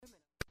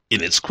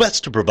In its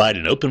quest to provide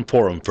an open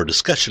forum for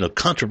discussion of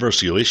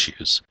controversial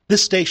issues,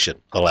 this station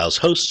allows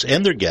hosts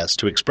and their guests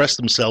to express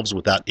themselves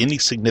without any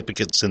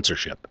significant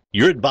censorship.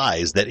 You're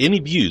advised that any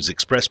views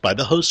expressed by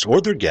the hosts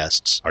or their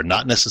guests are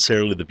not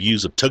necessarily the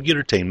views of Togi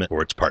Entertainment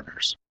or its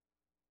partners.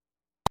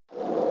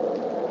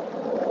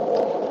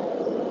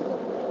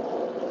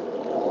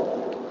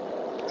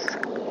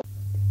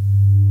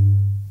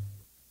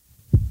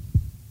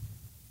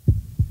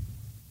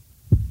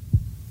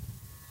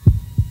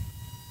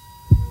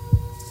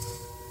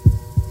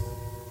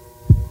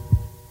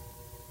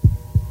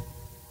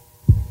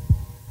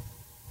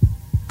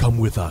 Come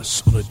with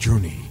us on a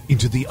journey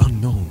into the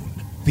unknown,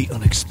 the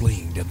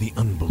unexplained, and the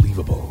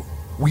unbelievable.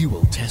 We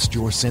will test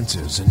your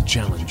senses and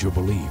challenge your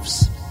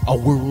beliefs. A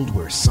world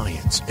where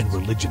science and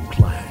religion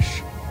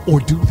clash. Or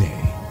do they?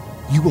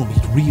 You will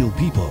meet real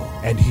people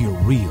and hear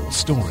real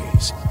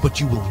stories, but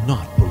you will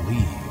not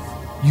believe.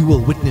 You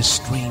will witness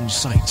strange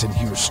sights and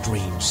hear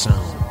strange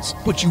sounds,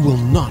 but you will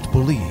not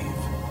believe.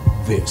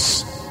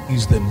 This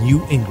is the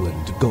New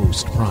England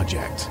Ghost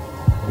Project.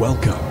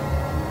 Welcome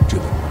to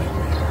the nightmare.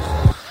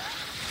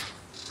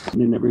 Good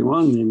evening,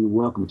 everyone, and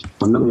welcome to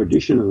another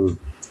edition of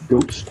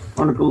Ghost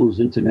Chronicles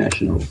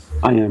International.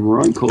 I am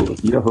Ron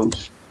Kolick, your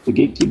host, the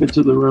gatekeeper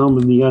to the realm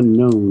of the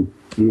unknown,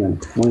 the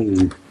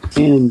unclaimed,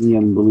 and the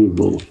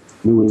unbelievable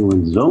New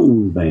England's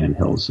own Van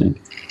Helsing.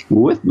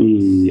 With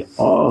me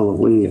all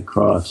the way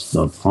across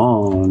the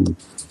pond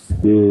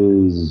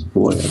is,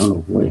 boy, I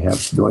don't know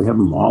if do I have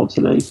them all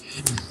today?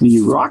 The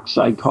rock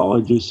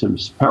psychologist,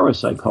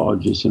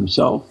 parapsychologist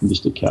himself,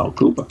 Mr. Cal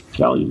Cooper.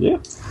 Cal, you there?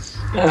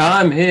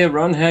 I'm here,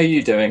 Ron. How are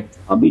you doing?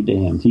 I'll be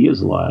damned. He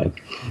is alive.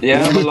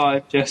 Yeah, I'm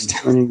alive,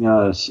 just. Joining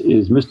us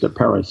is Mr.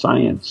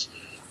 Parascience,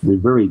 the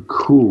very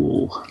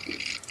cool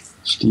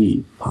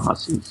Steve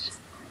Parsons.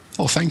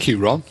 Oh, thank you,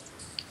 Ron.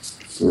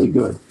 Very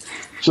good.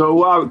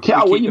 So,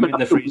 Cal, what you been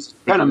up to?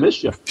 Kind of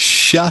missed you.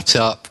 Shut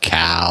up,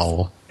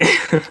 Cal.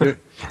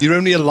 You're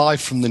only alive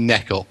from the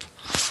neck up.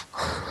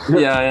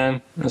 Yeah, I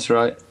am. That's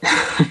right.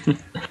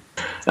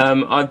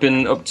 I've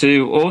been up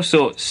to all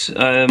sorts.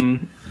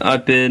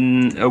 I've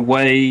been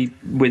away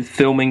with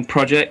filming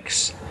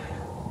projects,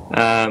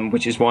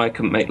 which is why I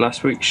couldn't make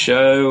last week's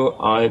show.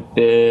 I've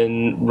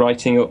been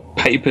writing up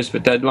papers for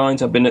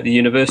deadlines. I've been at the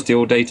university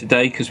all day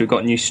today because we've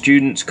got new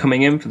students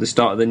coming in for the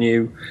start of the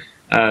new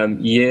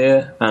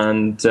year,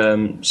 and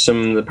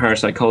some of the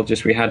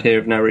parapsychologists we had here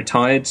have now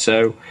retired,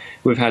 so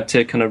we've had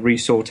to kind of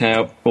resort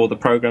out all the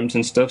programs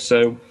and stuff.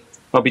 So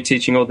I'll be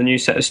teaching all the new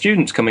set of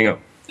students coming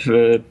up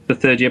for the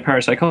third year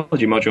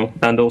parapsychology module,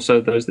 and also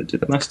those that do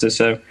the masters.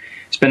 So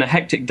it's been a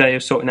hectic day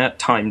of sorting out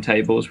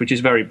timetables, which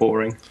is very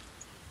boring.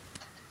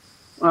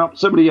 Well,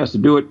 somebody has to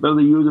do it,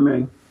 whether you or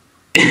me.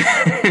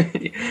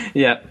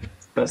 Yeah,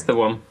 that's the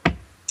one.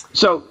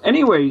 So,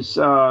 anyways,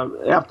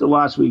 after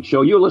last week's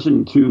show, you're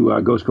listening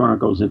to Ghost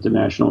Chronicles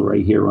International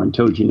right here on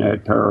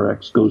TogiNet,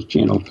 PowerX, Ghost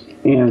Channel,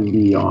 and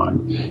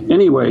beyond.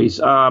 Anyways,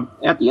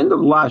 at the end of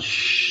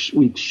last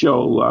week's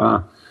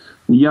show,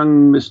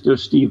 young Mr.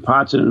 Steve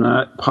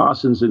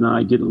Parsons and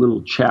I did a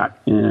little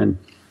chat, and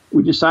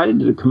we decided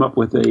to come up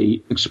with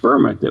a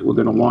experiment that we're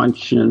going to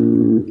launch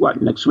in,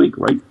 next week,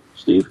 right,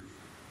 Steve?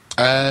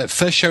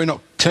 First show in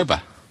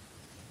October.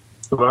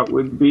 So that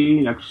would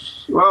be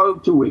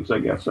 2 weeks, I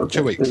guess. Okay.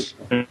 2 weeks.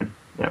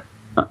 Yeah.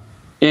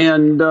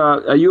 And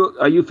are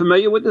you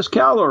familiar with this,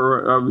 Cal,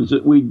 or is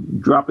it we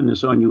dropping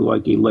this on you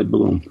like a lead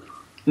balloon?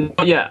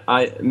 Yeah,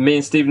 me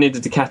and Steve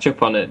needed to catch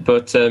up on it,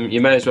 but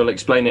you may as well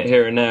explain it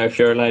here and now if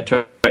you're allowed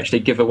to actually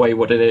give away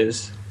what it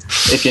is.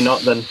 If you're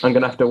not, then I'm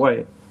going to have to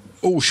wait.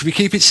 Oh, should we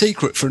keep it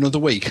secret for another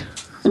week?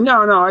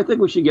 No, I think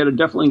we should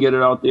definitely get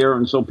it out there,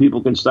 and so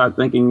people can start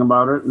thinking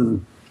about it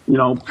and,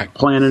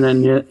 planning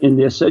in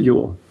their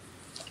schedule.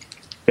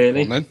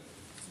 Really? Then.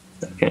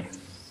 Okay.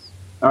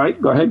 All right,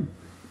 go ahead,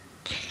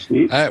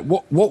 Steve.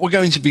 What we're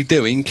going to be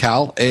doing,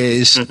 Cal,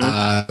 is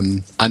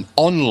an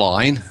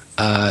online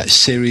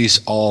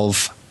series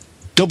of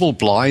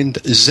double-blind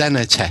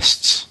Zener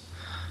tests.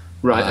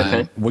 Right,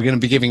 okay. We're going to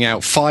be giving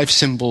out 5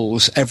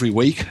 symbols every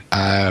week,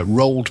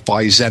 rolled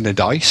by Zener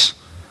dice,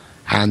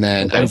 and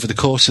then over the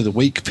course of the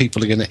week,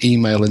 people are going to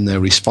email in their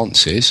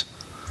responses.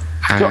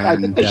 So I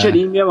think they should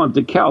email them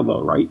to Cal,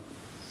 though, right?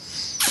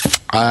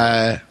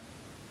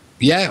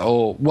 Yeah,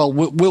 or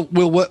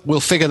we'll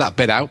figure that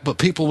bit out. But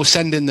people will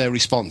send in their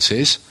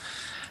responses,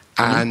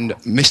 and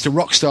Mr.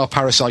 Rockstar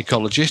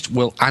Parapsychologist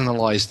will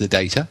analyse the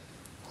data.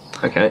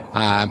 Okay.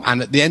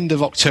 And at the end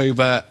of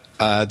October,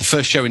 the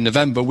first show in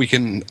November, we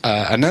can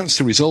announce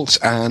the results,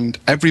 and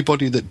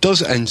everybody that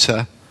does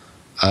enter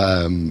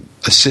a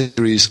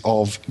series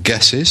of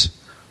guesses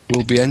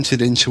will be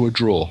entered into a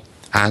draw.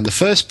 And the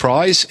first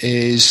prize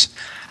is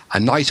a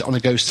night on a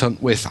ghost hunt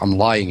with, I'm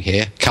lying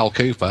here, Cal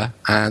Cooper,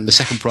 and the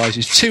second prize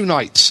is 2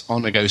 nights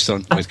on a ghost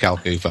hunt with Cal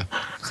Cooper.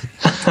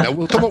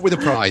 We'll come up with a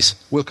prize.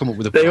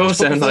 They all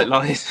sound like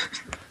lies.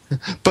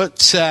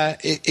 But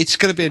it's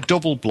going to be a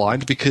double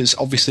blind because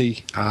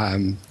obviously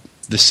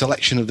the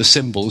selection of the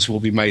symbols will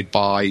be made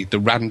by the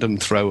random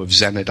throw of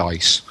Zener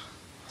dice.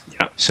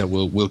 Yeah. So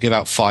we'll give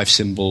out 5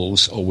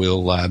 symbols, or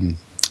we'll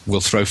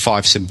we'll throw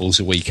 5 symbols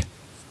a week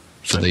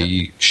for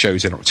the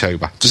shows in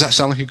October. Does that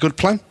sound like a good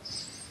plan?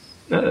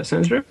 No, that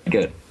sounds really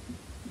good.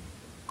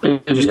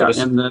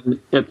 And then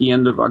at the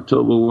end of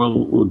October,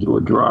 we'll do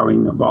a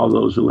drawing of all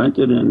those who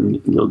entered,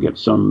 and you'll get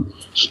some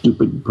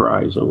stupid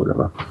prize or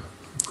whatever.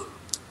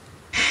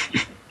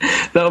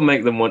 That'll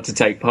make them want to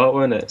take part,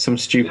 won't it? Some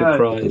stupid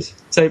prize.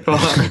 Take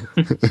part.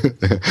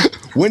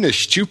 Win a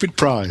stupid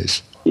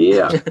prize.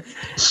 Yeah.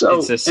 So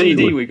it's a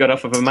CD we got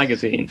off of a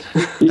magazine.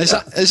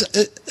 Yeah.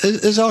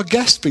 Has our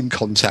guest been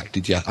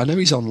contacted yet? I know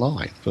he's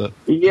online, but...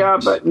 Yeah,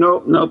 but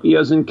nope, he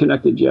hasn't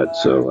connected yet,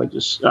 so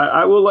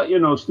I will let you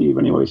know, Steve,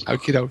 anyways.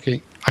 Okie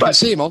dokie. I can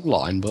see him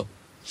online, but...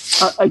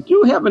 I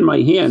do have in my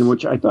hand,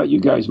 which I thought you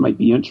guys might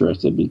be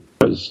interested,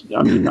 because,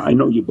 I mean, I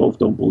know you both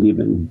don't believe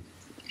in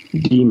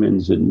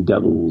demons and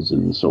devils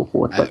and so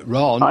forth. But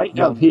Ron, I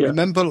have here...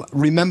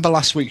 Remember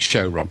last week's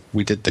show, Ron?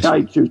 We did this.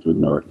 I choose to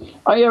ignore it.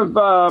 I have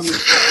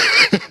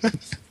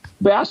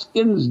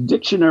Baskin's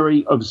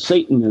Dictionary of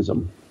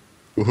Satanism.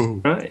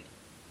 Woohoo. Right.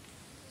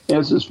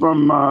 This is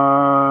from,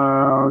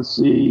 let's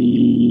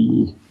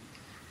see,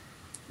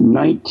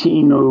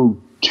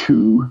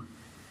 1902,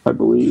 I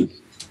believe.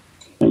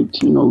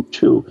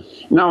 1902.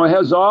 Now, it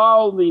has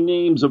all the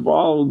names of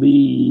all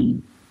the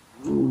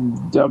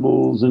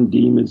devils and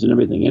demons and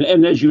everything.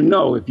 And as you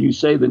know, if you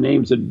say the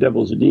names of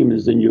devils and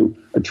demons, then you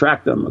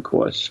attract them, of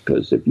course,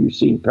 because if you've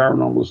seen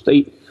Paranormal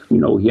State, you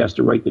know he has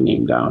to write the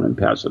name down and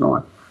pass it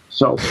on.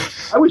 So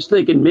I was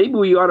thinking maybe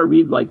we ought to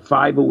read like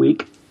 5 a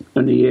week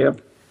in the year.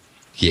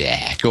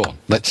 Yeah, go on.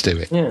 Let's do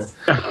it. Yeah.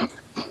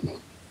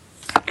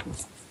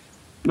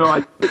 No,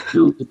 I think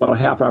do about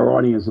half our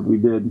audience if we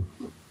did.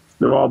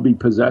 They'll all be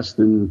possessed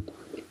and...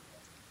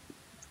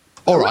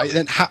 All right,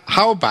 then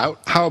how about...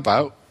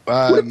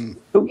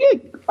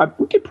 we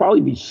could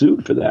probably be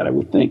sued for that, I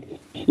would think.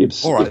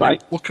 If I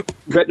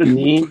read a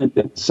name and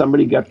that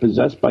somebody got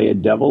possessed by a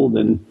devil,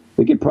 then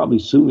they could probably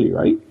sue me,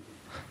 right?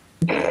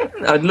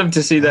 I'd love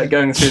to see that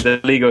going through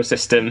the legal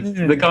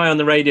system. The guy on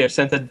the radio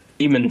sent a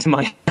demon to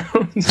my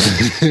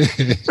house.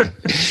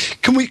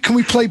 Can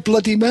we play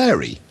Bloody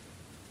Mary?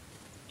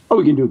 Oh,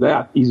 we can do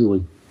that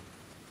easily.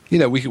 You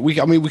know, we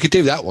could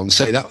do that one.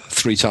 Say that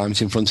 3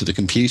 times in front of the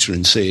computer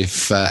and see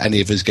if any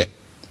of us get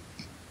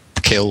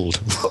killed.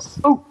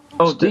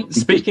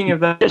 Speaking of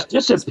that, just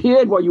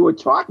disappeared while you were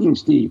talking,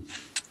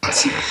 Steve.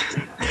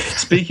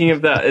 Speaking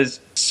of that, is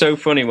so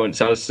funny.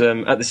 Once I was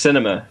at the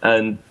cinema,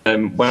 and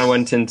when I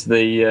went into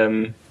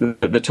the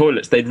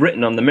toilets, they'd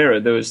written on the mirror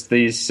there was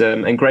these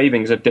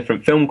engravings of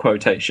different film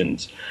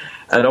quotations.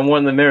 And on one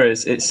of the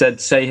mirrors, it said,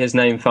 "Say his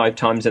name 5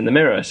 times in the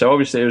mirror." So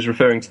obviously it was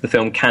referring to the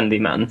film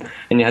Candyman,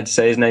 and you had to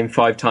say his name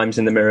 5 times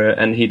in the mirror,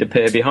 and he'd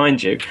appear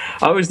behind you.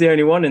 I was the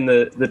only one in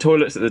the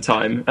toilets at the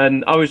time,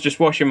 and I was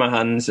just washing my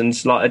hands, and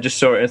I just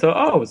saw it and thought,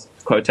 oh, it's a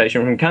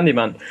quotation from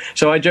Candyman.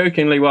 So I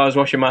jokingly, while I was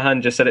washing my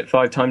hand, just said it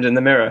 5 times in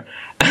the mirror.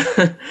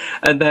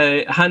 And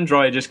the hand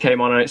dryer just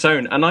came on its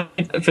own. And I,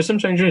 for some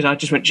strange reason, I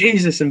just went,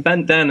 Jesus, and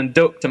bent down and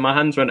ducked, and my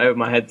hands went over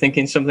my head,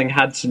 thinking something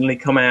had suddenly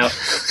come out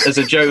as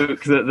a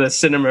joke that the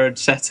cinema had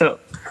set up,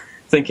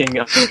 thinking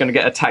I was going to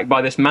get attacked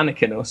by this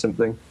mannequin or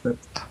something. But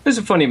it was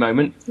a funny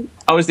moment.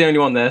 I was the only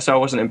one there, so I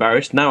wasn't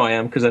embarrassed. Now I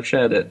am, because I've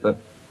shared it. But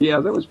yeah,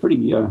 that was pretty.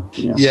 Yeah,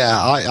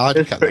 I'd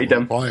it's pretty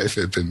dumb. Quiet if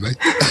it had been me.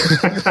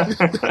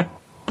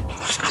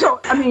 So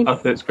I mean, I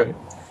thought it's great.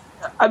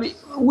 I mean,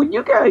 when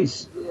you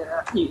guys,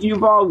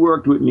 you've all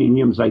worked with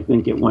mediums, I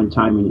think, at one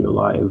time in your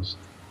lives.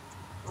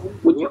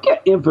 When you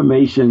get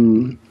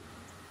information,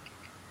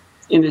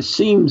 and it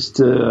seems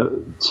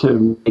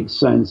to make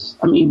sense,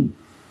 I mean,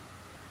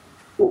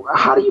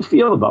 how do you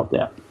feel about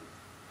that?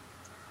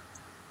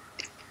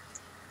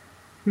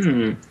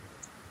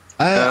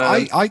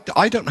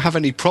 I don't have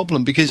any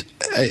problem, because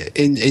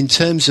in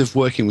terms of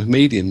working with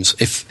mediums,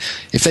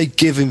 if they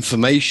give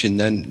information,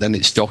 then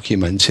it's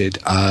documented.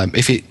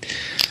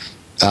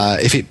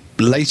 If it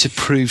later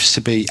proves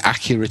to be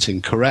accurate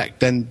and correct,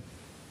 then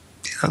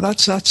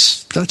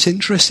that's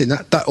interesting.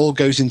 That all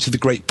goes into the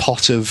great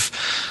pot of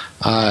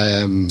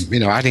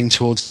adding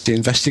towards the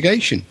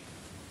investigation.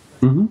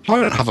 Mm-hmm.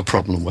 I don't have a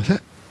problem with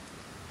it.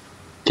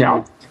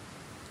 Cal?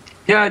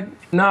 Yeah,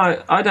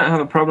 no, I don't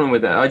have a problem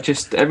with it. I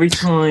just, every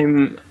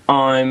time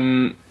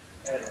I'm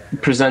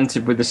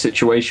presented with a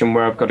situation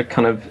where I've got to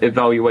kind of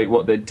evaluate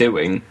what they're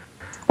doing,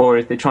 or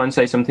if they try and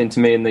say something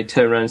to me and they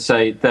turn around and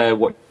say, "There,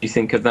 what do you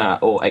think of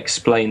that?" or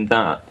explain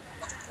that.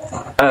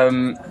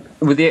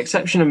 With the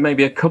exception of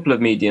maybe a couple of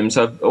mediums,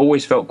 I've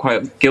always felt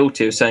quite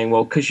guilty of saying,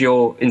 well, because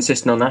you're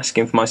insisting on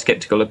asking for my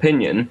sceptical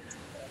opinion,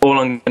 all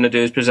I'm going to do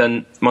is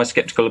present my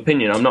sceptical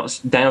opinion. I'm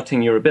not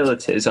doubting your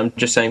abilities. I'm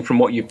just saying, from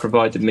what you've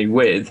provided me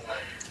with,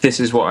 this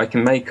is what I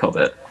can make of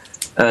it.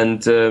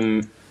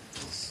 And,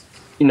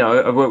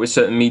 I've worked with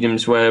certain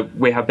mediums where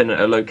we have been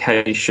at a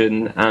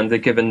location and they're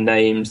given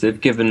names,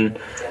 they've given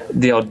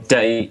the odd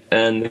date,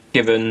 and they've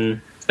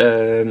given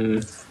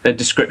a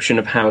description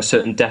of how a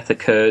certain death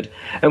occurred.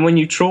 And when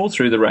you trawl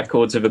through the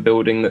records of a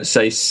building that's,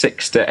 say,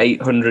 600 to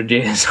 800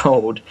 years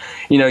old,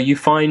 you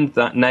find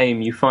that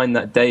name, you find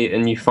that date,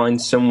 and you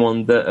find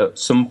someone that at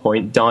some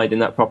point died in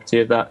that property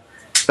of that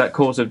that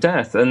cause of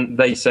death, and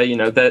they say,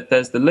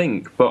 there's the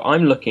link. But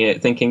I'm looking at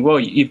it thinking, well,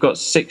 you've got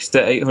 600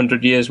 to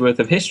 800 years worth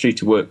of history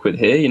to work with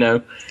here.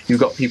 You've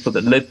got people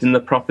that lived in the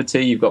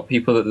property, you've got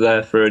people that are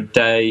there for a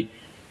day.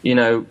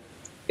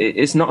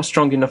 It's not a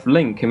strong enough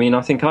link. I mean,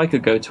 I think I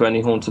could go to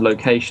any haunted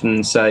location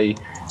and say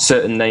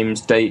certain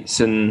names, dates,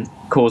 and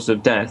cause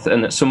of death,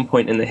 and at some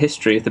point in the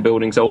history, if the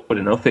building's old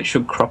enough, it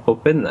should crop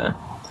up in there.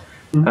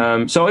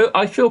 Mm-hmm. So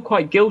I feel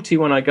quite guilty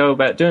when I go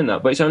about doing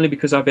that, but it's only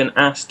because I've been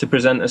asked to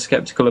present a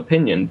skeptical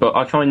opinion. But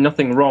I find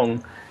nothing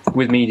wrong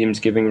with mediums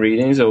giving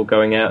readings or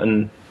going out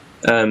and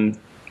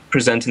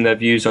presenting their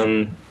views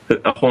on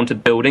a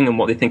haunted building and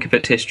what they think of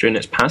its history and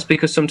its past,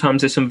 because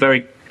sometimes there's some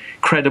very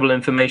credible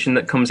information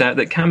that comes out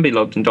that can be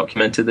logged and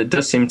documented that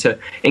does seem to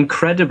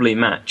incredibly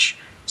match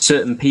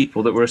certain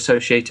people that were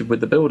associated with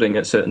the building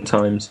at certain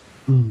times.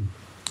 Can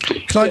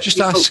I just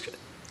ask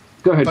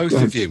both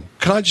of you,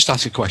 can I just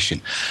ask a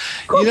question?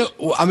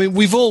 I mean,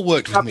 we've all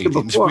worked with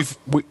mediums.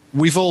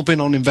 We've all been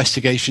on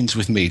investigations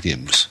with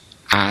mediums,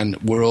 and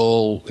we're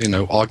all,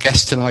 our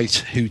guest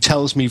tonight, who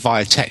tells me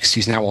via text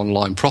he's now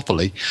online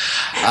properly,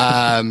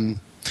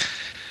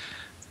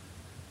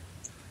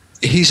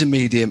 he's a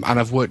medium, and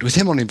I've worked with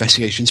him on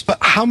investigations. But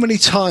how many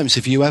times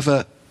have you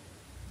ever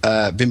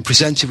been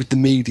presented with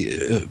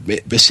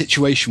a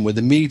situation where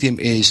the medium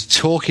is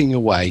talking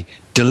away,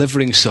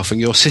 delivering stuff, and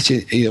you're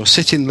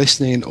sitting,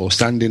 listening, or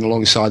standing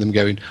alongside them,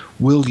 going,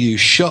 "Will you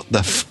shut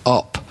the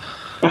up?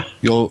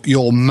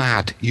 You're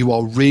mad. You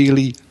are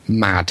really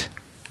mad."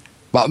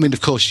 Well, I mean,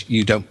 of course,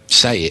 you don't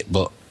say it,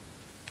 but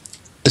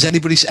has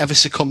anybody ever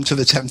succumbed to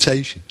the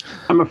temptation?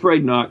 I'm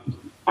afraid not.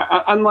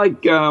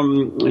 Unlike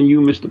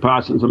you, Mr.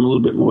 Parsons, I'm a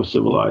little bit more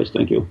civilized.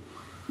 Thank you.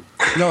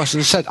 No, as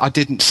I said, I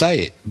didn't say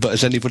it, but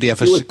has anybody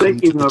ever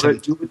succumbed to the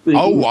temptation?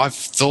 Oh, I've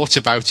thought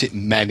about it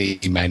many,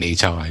 many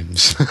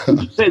times.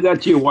 Did you say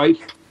that to your wife?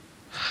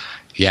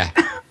 Yeah.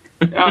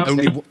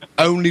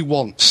 Only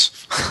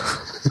once.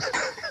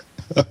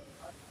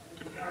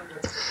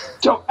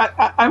 So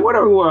I'm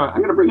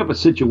going to bring up a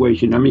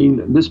situation. I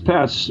mean, this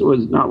past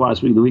was not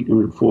last week, the week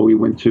before, we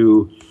went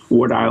to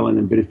Ward Island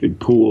and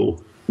Biddeford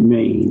Pool,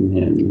 Maine,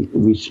 and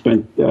we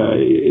spent.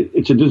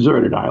 It's a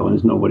deserted island.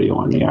 There's nobody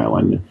on the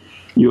island.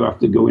 You have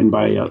to go in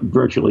by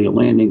virtually a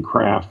landing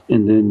craft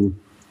and then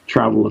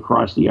travel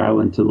across the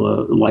island to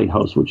the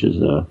lighthouse, which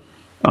is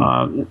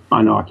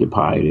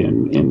unoccupied.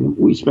 And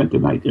we spent the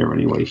night there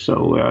anyway.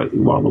 So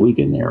the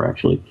weekend there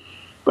actually.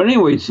 But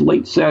anyway, it's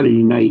late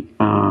Saturday night.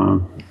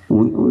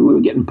 We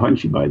were getting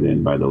punchy by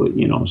then, by the way,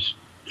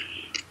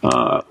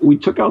 we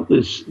took out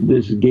this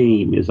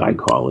game, as I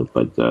call it,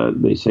 but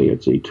they say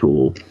it's a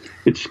tool.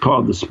 It's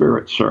called the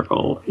Spirit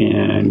Circle,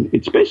 and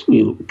it's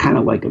basically kind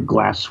of like a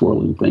glass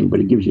swirling thing, but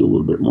it gives you a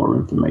little bit more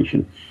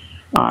information.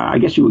 I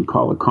guess you would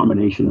call it a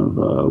combination of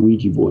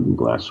Ouija board and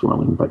glass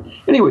swirling. But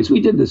anyways,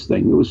 we did this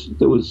thing.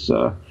 There was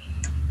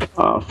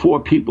 4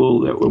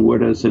 people that were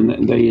with us,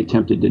 and they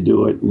attempted to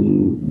do it,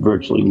 and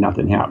virtually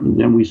nothing happened.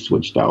 Then we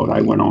switched out.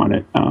 I went on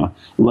it.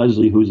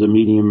 Leslie, who's a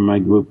medium in my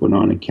group, went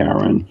on it.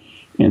 Karen,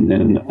 and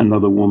then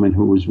another woman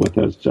who was with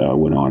us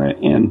went on it.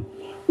 And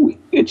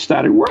it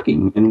started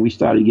working, and we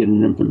started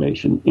getting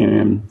information.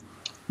 And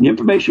the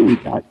information we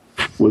got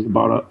was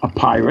about a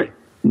pirate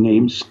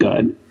named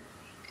Scud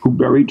who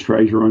buried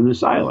treasure on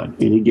this island.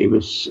 And he gave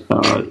us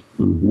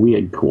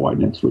weird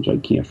coordinates, which I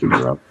can't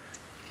figure out.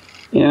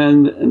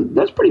 And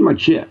that's pretty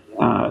much it.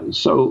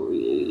 So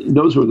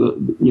those were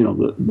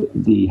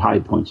the high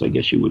points, I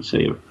guess you would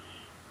say.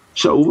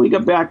 So when we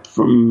got back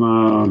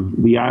from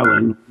the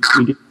island,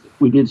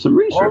 we did some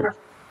research.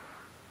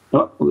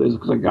 Oh,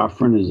 looks like our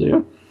friend is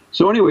there.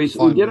 So anyways,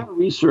 we did our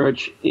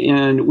research,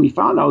 and we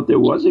found out there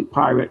was a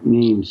pirate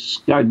named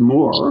Scud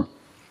Moore,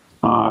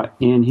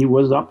 and he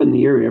was up in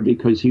the area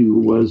because he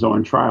was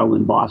on trial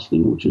in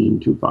Boston, which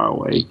isn't too far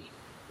away.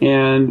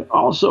 And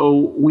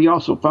we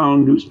also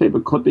found newspaper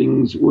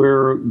clippings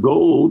where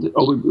gold, it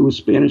was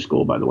Spanish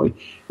gold, by the way,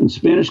 and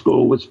Spanish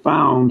gold was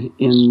found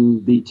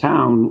in the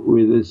town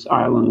where this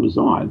island was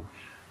on.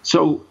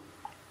 So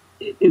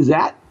is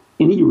that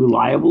any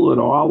reliable at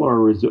all,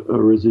 or is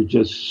it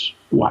just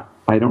what?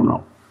 I don't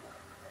know.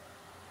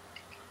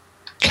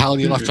 Cal,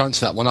 you'll have to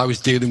answer that one. I was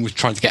dealing with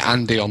trying to get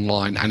Andy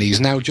online, and he's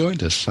now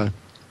joined us. So.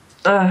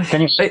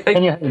 Can you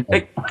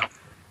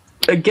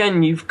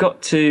Again, you've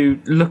got to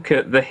look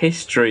at the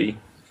history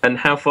and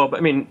how far. I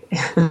mean,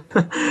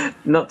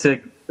 not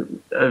to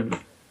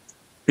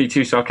be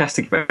too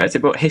sarcastic about it,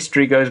 but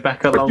history goes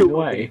back a long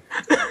way.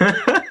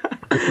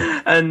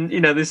 And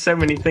there's so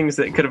many things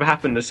that could have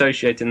happened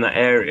associated in that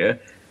area,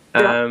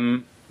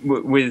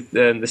 with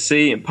the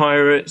sea and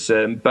pirates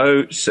and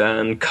boats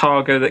and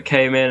cargo that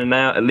came in and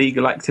out,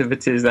 illegal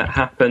activities that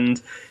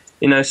happened.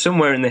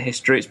 Somewhere in the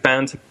history, it's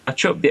bound to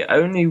match up. The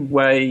only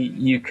way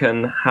you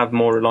can have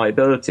more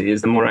reliability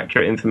is the more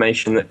accurate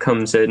information that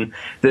comes in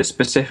that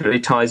specifically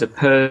ties a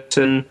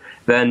person,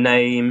 their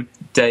name,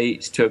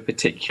 dates to a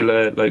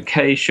particular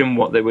location,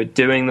 what they were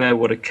doing there,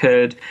 what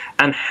occurred,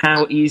 and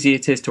how easy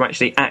it is to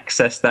actually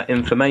access that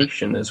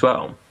information as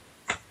well.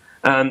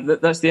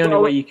 That's the only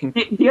way you can.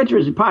 The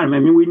interesting part, I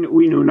mean,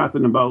 we knew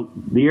nothing about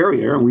the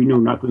area, and we knew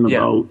nothing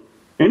about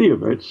any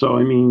of it. So,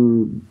 I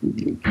mean,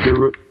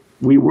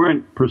 we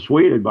weren't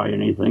persuaded by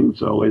anything.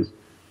 So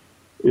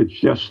it's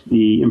just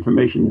the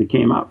information that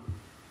came up.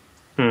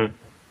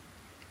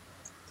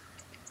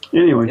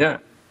 Anyway. Yeah.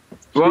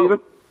 Well,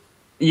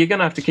 you're going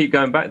to have to keep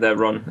going back there,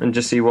 Ron, and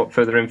just see what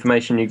further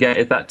information you get.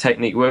 If that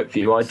technique worked for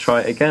you, I'd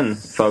try it again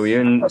for you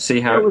and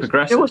see how it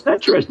progresses. It was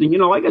interesting.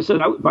 Like I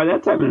said, by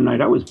that time of the night,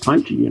 I was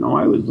punchy.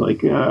 I was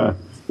like,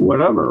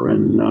 whatever.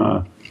 And,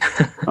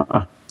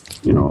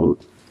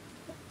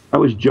 I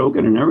was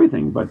joking and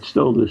everything, but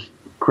still this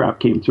crap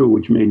came through,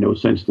 which made no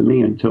sense to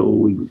me until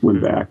we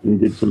went back and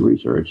did some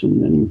research.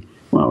 And then,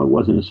 well, it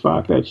wasn't as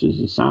far-fetched as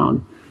it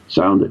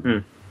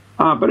sounded.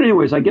 But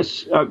anyways, I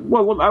guess, I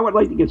would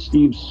like to get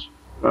Steve's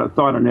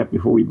thought on that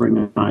before we bring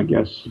in, I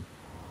guess.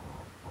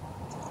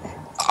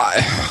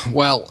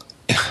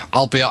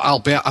 I'll be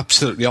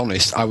absolutely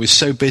honest. I was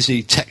so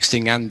busy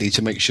texting Andy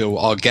to make sure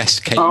our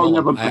guest came on.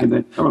 Never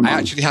mind. I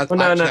actually had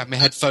my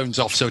headphones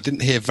off, so I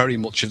didn't hear very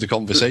much of the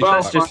conversation.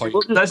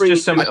 Let's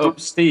just sum it up,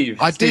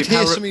 Steve. I did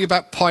hear something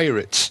about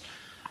pirates.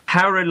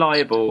 How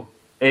reliable?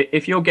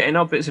 If you're getting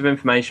odd bits of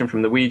information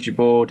from the Ouija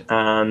board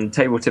and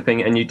table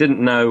tipping, and you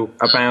didn't know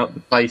about the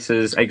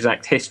place's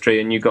exact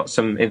history, and you got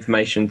some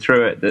information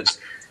through it that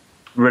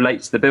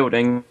relates to the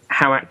building,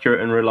 how accurate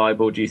and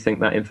reliable do you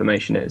think that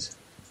information is?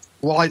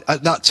 Well,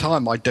 at that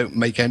time, I don't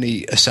make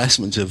any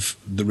assessment of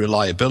the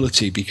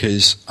reliability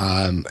because,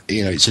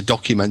 it's a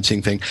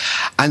documenting thing.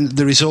 And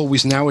there is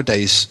always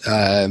nowadays,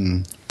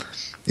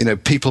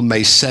 people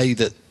may say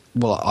that,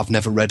 well, I've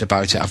never read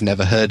about it, I've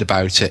never heard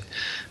about it.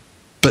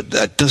 But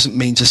that doesn't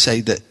mean to say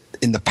that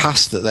in the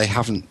past that they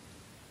haven't,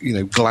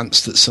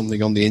 glanced at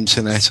something on the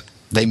internet.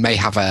 They may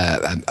have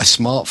a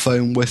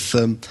smartphone with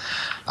them.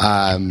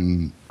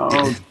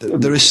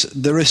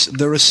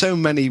 There are so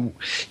many,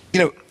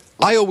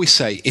 I always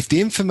say, if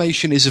the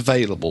information is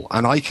available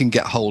and I can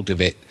get hold of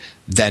it,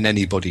 then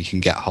anybody can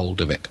get hold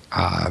of it.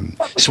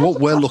 So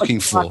what we're looking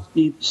for...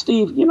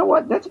 Steve, you know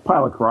what? That's a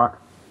pile of crock.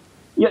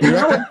 You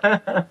know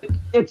what?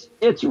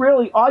 It's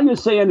really, all you're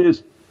saying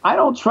is, I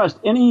don't trust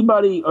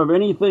anybody of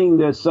anything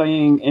they're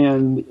saying,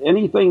 and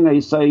anything they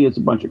say is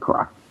a bunch of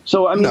crock.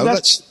 So, I mean,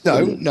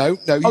 no,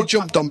 you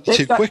jumped on me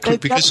too quickly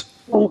because...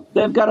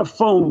 They've got a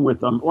phone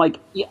with them. Like,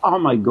 oh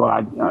my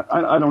God.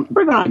 I don't...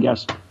 Bring it on, I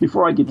guess,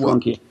 before I get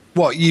drunk here.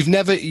 What, you've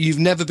never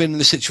been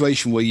in a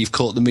situation where you've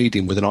caught the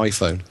medium with an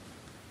iPhone?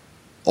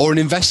 Or an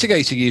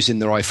investigator using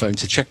their iPhone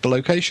to check the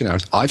location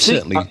out? I've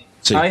certainly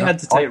seen that. I had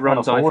to take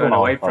Ron's iPhone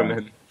away from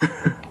him.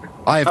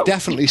 I have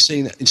definitely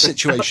seen it in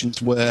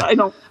situations where... I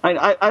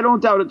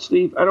don't doubt it,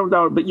 Steve. I don't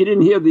doubt it. But you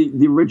didn't hear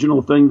the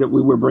original thing that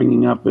we were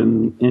bringing up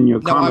in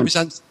your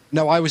comments.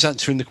 I was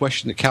answering the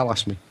question that Cal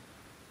asked me.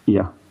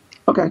 Yeah.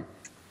 Okay.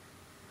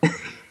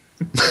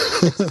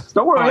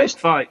 Don't worry.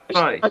 Fight.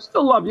 I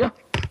still love you.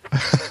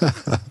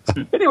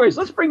 Anyways,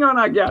 let's bring on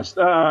our guest.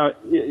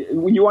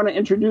 You want to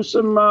introduce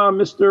him,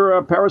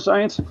 Mr.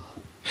 Parascience?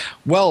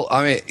 Well,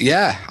 I mean,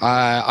 yeah,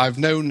 I've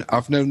known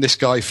this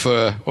guy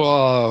for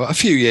a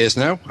few years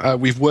now.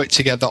 We've worked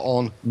together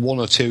on one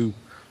or two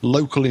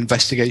local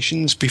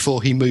investigations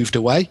before he moved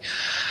away.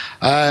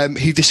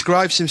 He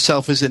describes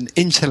himself as an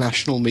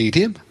international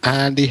medium,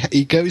 and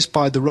he goes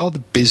by the rather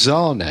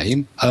bizarre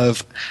name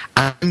of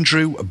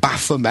Andrew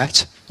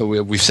Baphomet.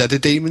 We've said a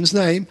demon's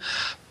name.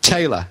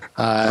 Taylor.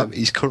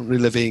 He's currently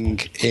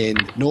living in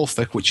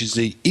Norfolk, which is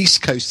the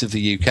east coast of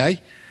the UK.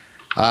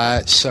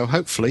 So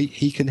hopefully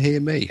he can hear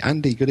me.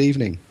 Andy, good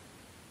evening.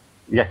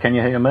 Yeah, can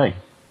you hear me?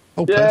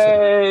 Oh,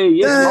 perfect.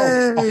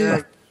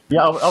 Yay!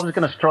 Yeah, I was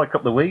going to strike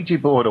up the Ouija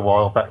board a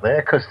while back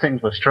there because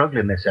things were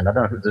struggling this end. I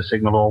don't know if it was a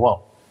signal or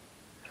what.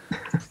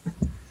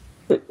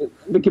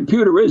 The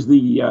computer is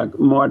the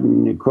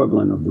modern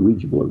equivalent of the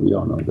Ouija board. We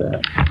all know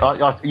that.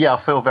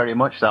 I feel very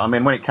much that. I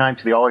mean, when it came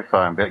to the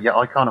iPhone, but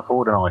I can't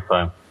afford an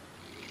iPhone.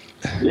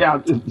 Yeah,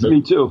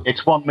 me too.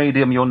 It's one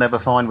medium you'll never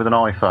find with an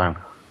iPhone.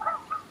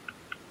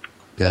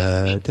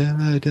 The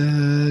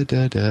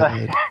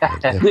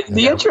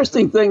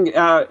interesting thing,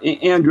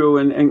 Andrew,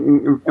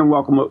 and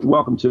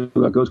welcome to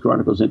Ghost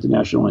Chronicles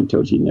International and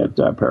TogiNet,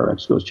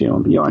 Pararex Ghost Channel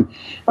and beyond,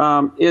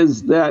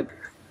 is that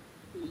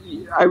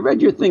I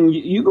read your thing.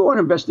 You go on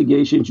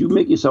investigations. You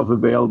make yourself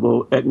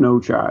available at no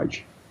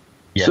charge.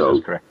 Yes, that's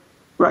correct.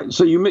 Right.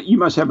 So you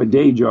must have a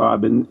day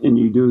job, and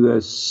you do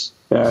this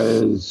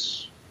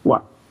as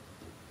what?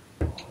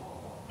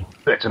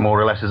 It's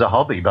more or less as a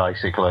hobby,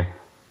 basically.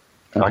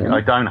 Okay.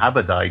 I don't have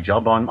a day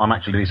job. I'm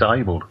actually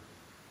disabled.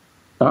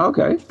 Oh,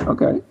 okay.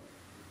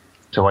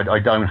 So I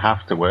don't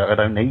have to work. I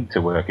don't need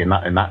to work in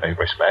that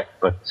respect.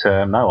 But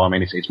no, I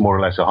mean it's more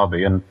or less a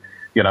hobby, and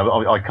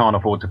I can't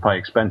afford to pay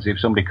expenses. If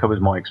somebody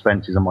covers my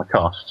expenses and my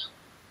costs,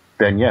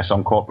 then yes,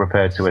 I'm quite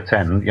prepared to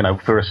attend.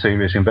 For a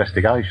serious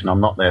investigation.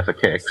 I'm not there for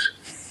kicks.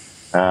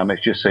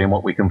 It's just seeing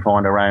what we can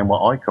find around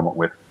what I come up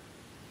with.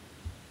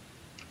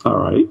 All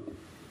right.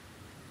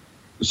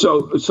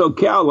 So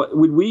Cal,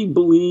 would we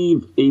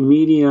believe a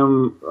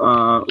medium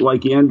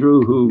like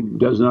Andrew, who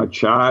does not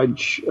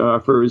charge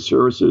for his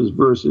services,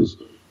 versus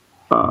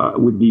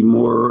would be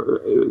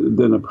more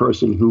than a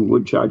person who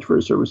would charge for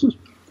his services?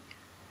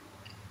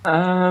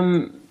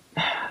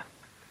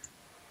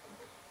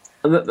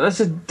 That's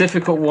a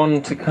difficult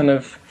one to kind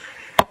of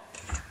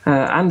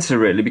answer,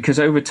 really, because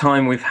over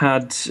time we've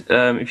had,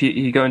 if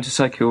you go into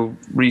psycho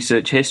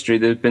research history,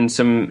 there have been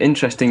some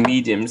interesting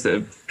mediums that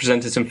have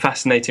presented some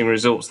fascinating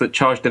results that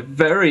charged a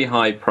very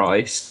high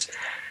price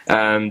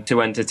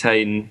to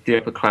entertain the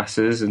upper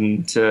classes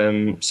and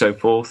so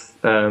forth.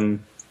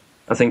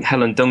 I think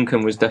Helen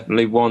Duncan was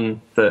definitely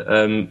one that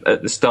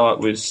at the start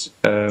was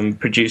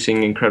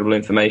producing incredible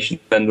information.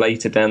 Then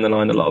later down the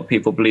line, a lot of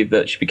people believe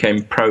that she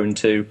became prone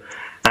to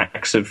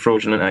acts of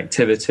fraudulent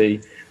activity,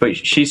 but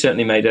she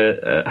certainly made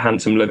a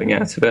handsome living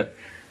out of it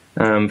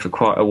for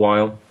quite a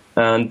while.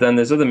 And then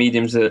there's other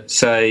mediums that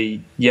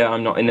say, yeah,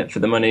 I'm not in it for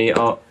the money,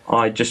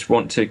 I just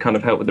want to kind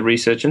of help with the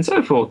research and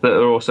so forth, that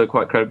are also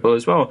quite credible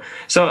as well.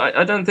 So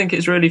I don't think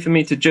it's really for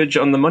me to judge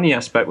on the money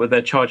aspect, whether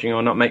they're charging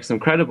or not makes them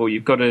credible.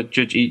 You've got to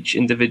judge each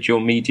individual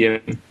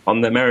medium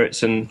on their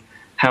merits and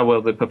how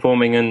well they're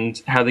performing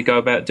and how they go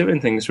about doing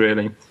things,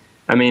 really.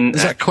 I mean,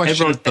 there's that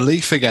question of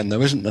belief again,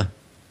 though, isn't there?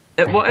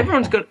 Well,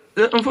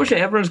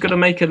 unfortunately, everyone's got to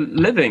make a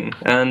living,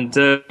 and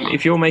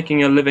if you're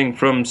making a living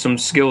from some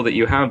skill that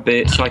you have, be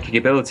it psychic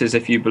abilities,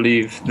 if you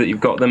believe that you've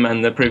got them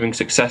and they're proving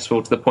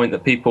successful to the point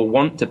that people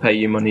want to pay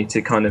you money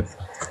to kind of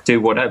do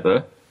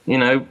whatever,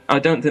 I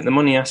don't think the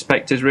money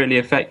aspect is really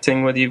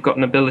affecting whether you've got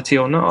an ability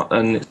or not,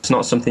 and it's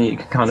not something you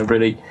can kind of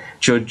really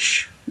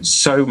judge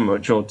so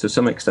much, or to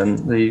some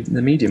extent, the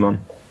medium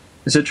on.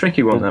 It's a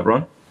tricky one, that,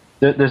 Ron.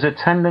 There's a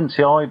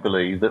tendency, I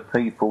believe, that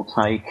people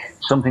take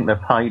something they're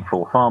paid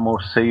for far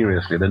more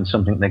seriously than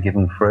something they're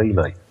given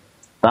freely.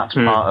 That's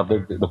part of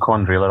the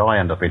quandary that I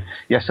end up in.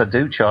 Yes, I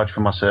do charge for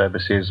my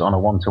services on a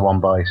one-to-one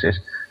basis,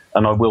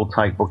 and I will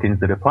take bookings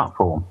to the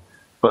platform,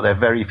 but they're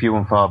very few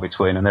and far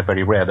between, and they're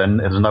very rare. Then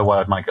there's no way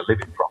I'd make a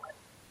living from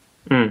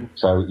it.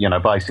 So,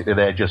 basically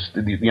they're just,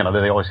 they're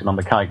the icing on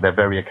the cake. They're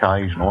very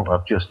occasional.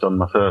 I've just done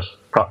my first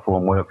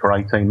platform work for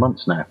 18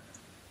 months now.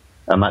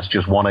 And that's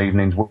just one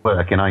evening's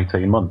work in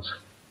 18 months.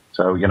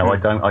 So,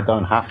 I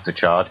don't have to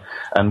charge.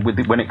 And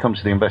when it comes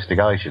to the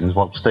investigations,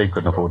 well, Steve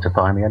couldn't afford to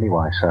pay me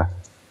anyway, so.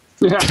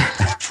 Yeah.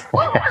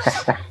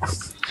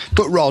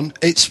 But Ron,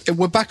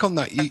 we're back on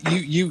that.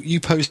 You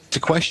posed the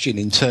question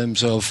in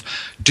terms of,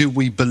 do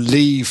we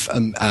believe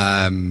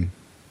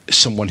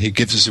someone who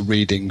gives us a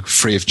reading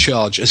free of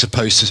charge, as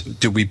opposed to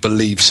do we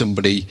believe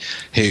somebody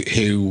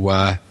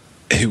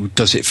who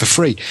does it for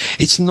free?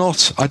 It's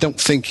not, I don't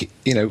think,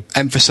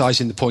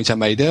 emphasising the point I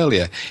made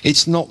earlier,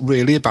 it's not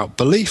really about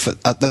belief.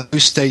 At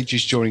those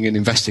stages during an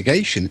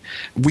investigation,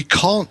 we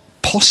can't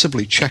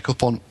possibly check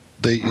up on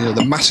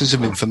the masses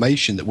of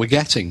information that we're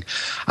getting.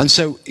 And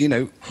so,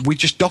 we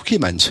just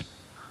document.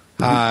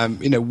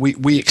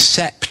 We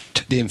accept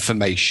the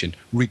information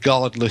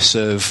regardless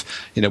of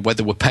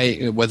whether we're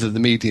paying, whether the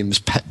medium's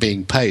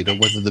being paid, or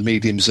whether the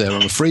medium's there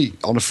on a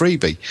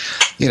freebie.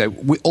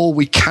 All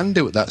we can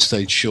do at that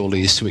stage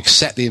surely is to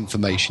accept the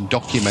information,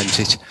 document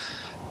it,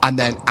 and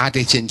then add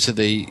it into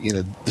the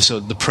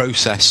the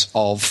process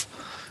of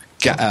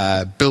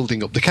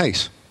building up the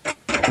case.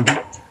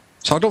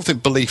 So I don't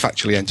think belief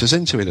actually enters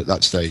into it at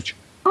that stage.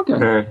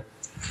 Okay.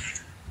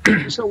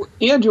 So,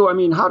 Andrew,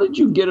 how did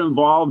you get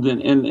involved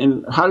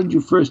and how did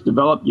you first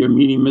develop your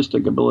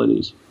mediumistic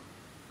abilities?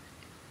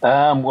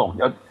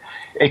 Well,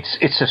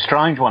 it's a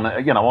strange one.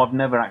 I've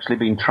never actually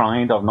been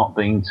trained. I've not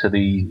been to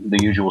the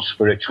usual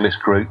spiritualist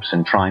groups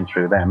and trained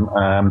through them.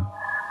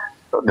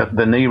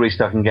 The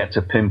nearest I can get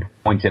to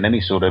pinpointing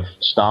any sort of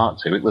start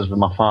to it was with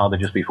my father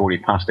just before he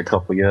passed a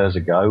couple of years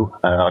ago.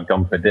 I'd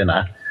gone for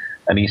dinner.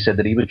 And he said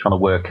that he was trying to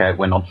work out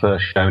when I'd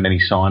first shown any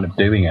sign of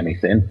doing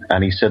anything.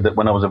 And he said that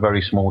when I was a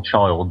very small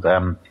child,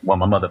 my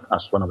mother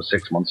passed when I was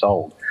 6 months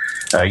old,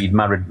 he'd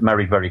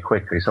married very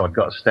quickly. So I'd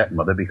got a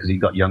stepmother because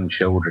he'd got young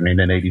children and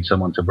he needed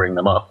someone to bring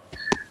them up.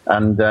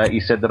 And he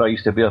said that I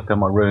used to be up in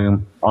my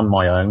room on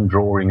my own,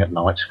 drawing at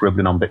night,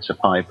 scribbling on bits of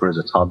paper as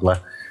a toddler.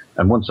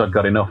 And once I'd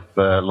got enough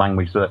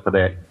language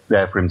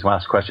there for him to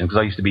ask questions,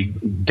 because I used to be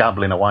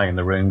gabbling away in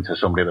the room to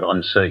somebody that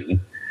I'd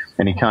seen.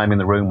 And he came in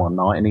the room one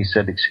night and he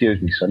said,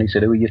 "Excuse me, son." He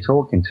said, "Who are you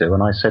talking to?"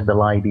 And I said, "The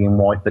lady in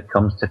white that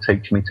comes to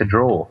teach me to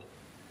draw."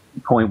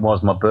 The point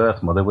was, my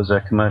birth mother was a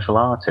commercial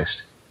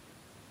artist.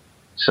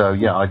 So,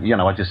 yeah,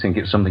 I just think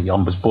it's something I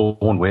was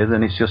born with,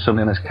 and it's just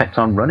something that's kept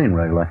on running,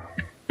 really.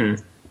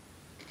 Is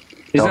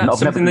that I've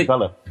something never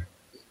developed.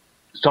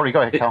 Sorry,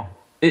 go ahead, Carl.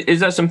 Is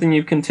that something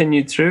you've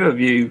continued through? Have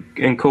you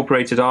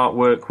incorporated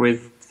artwork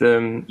with...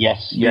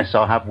 Yes,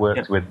 I have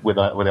worked with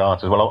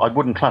art as well. I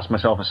wouldn't class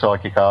myself a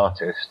psychic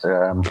artist.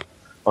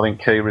 I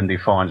think Kieran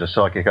defines a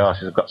psychic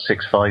artist. I've got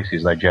 6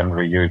 faces they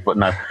generally use, but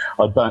no,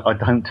 I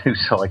don't do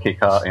psychic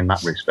art in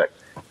that respect.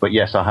 But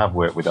yes, I have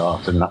worked with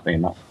art and that,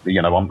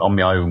 on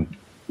my own,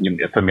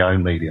 for my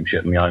own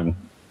mediumship and my own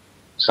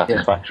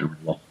satisfaction.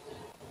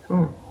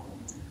 Yeah.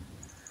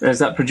 Has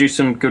that produced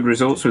some good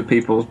results with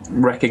people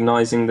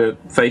recognising the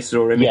faces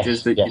or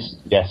images?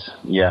 Yes,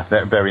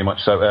 very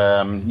much so.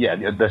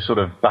 They're sort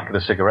of back of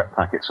the cigarette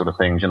packet sort of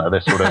things.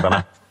 They're sort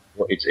of.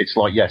 It's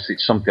like, yes,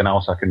 it's something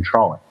else I can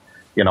try.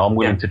 I'm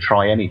willing to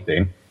try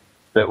anything.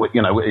 That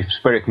if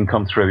spirit can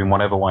come through in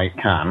whatever way it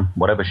can,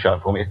 whatever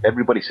shape form.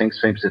 Everybody seems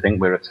to think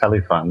we're a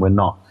telephone. We're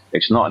not.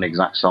 It's not an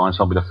exact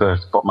science. I'll be the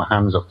first to put my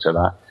hands up to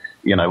that.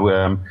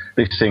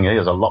 This thing here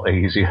is a lot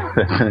easier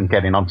than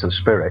getting onto the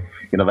spirit.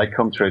 They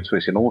come through to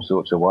us in all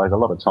sorts of ways. A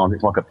lot of times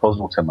it's like a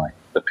puzzle to me.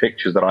 The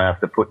pictures that I have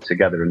to put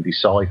together and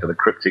decipher the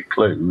cryptic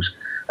clues,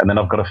 and then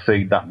I've got to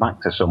feed that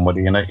back to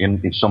somebody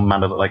in some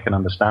manner that they can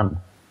understand.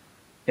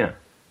 Yeah.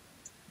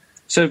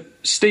 So,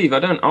 Steve, I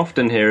don't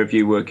often hear of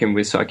you working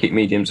with psychic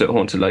mediums at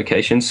haunted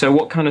locations. So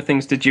what kind of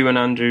things did you and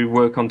Andrew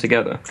work on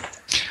together?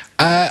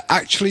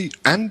 Actually,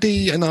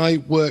 Andy and I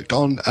worked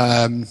on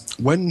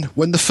when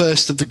the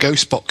first of the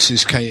ghost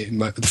boxes came,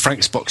 the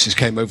Franks boxes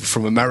came over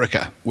from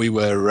America. We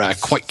were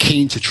quite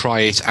keen to try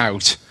it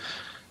out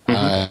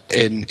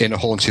in a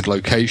haunted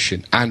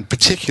location, and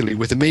particularly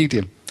with a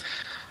medium.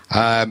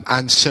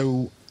 And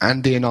so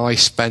Andy and I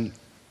spent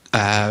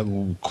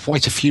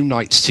quite a few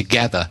nights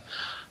together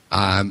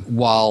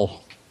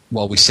while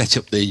we set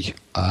up the.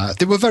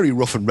 They were very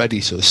rough and ready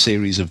sort of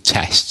series of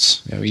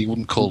tests. You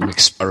wouldn't call them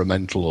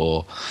experimental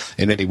or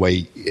in any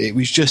way. It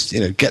was just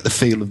get the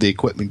feel of the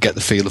equipment, get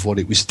the feel of what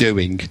it was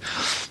doing,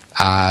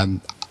 and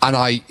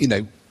I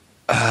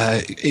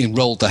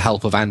enrolled the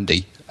help of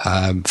Andy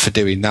for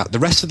doing that. The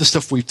rest of the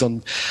stuff we've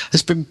done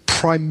has been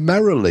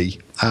primarily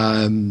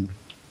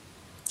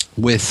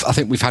with. I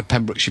think we've had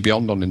Pembrokeshire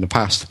Beyond on in the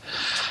past,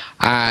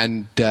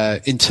 and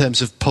in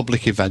terms of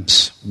public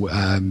events,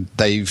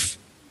 they've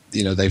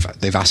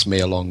asked me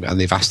along, and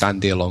they've asked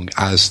Andy along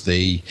as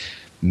the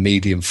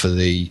medium for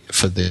the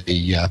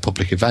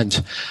public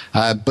event.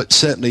 But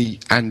certainly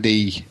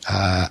Andy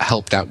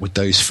helped out with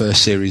those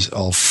first series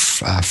of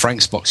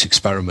Frank's box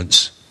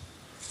experiments.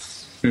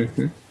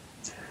 Mm-hmm.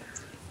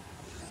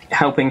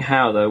 Helping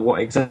how, though?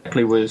 What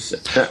exactly was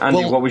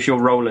Andy? What was your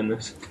role in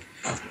this?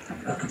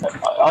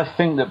 I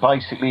think that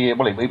basically, it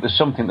was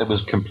something that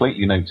was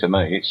completely new to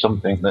me. It's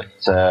something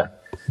that.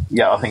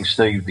 I think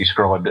Steve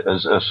described it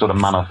as a sort of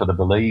manner for the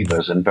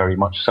believers, and very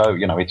much so.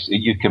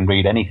 You can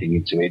read anything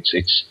into it.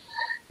 It's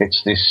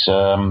this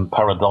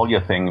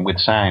pareidolia thing with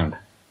sound.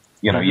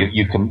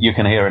 You can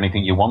hear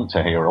anything you want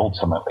to hear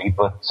ultimately,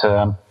 but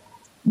I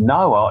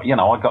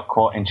got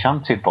quite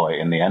enchanted by it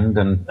in the end,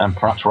 and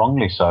perhaps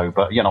wrongly so.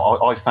 But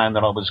I found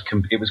that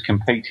it was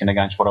competing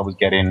against what I was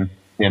getting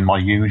in my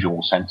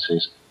usual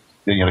senses.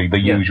 The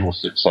usual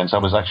sense. I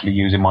was actually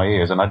using my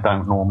ears, and I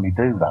don't normally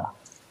do that.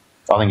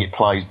 I think it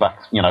plays back,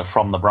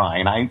 from the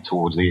brain out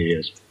towards the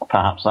ears.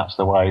 Perhaps that's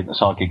the way the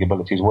psychic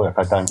abilities work.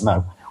 I don't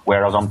know.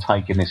 Whereas I'm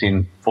taking this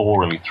in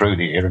orally through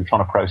the ear and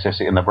trying to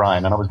process it in the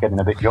brain, and I was getting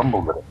a bit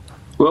jumbled with it.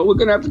 Well, we're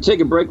going to have to take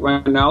a break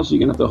right now, so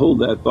you're going to have to hold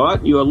that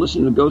thought. You are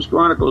listening to Ghost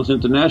Chronicles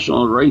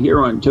International right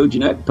here on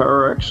TogiNet,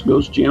 PowerX,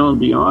 Ghost Channel, and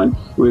beyond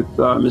with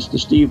Mr.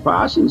 Steve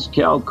Parsons,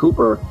 Cal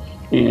Cooper,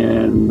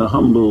 and the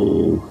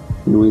humble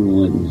New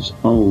England's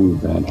own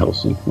Van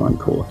Helsing, Ron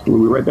Kohler. We'll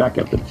be right back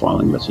after the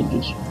following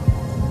messages.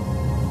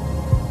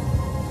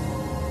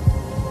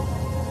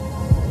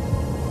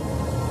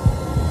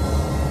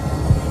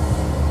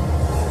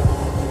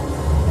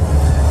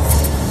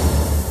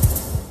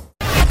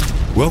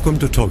 Welcome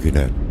to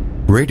TogiNet,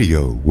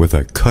 radio with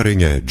a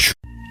cutting edge.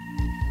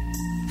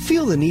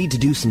 Feel the need to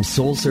do some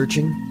soul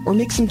searching or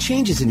make some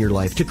changes in your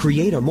life to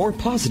create a more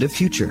positive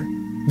future?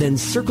 Then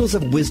Circles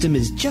of Wisdom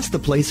is just the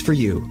place for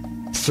you.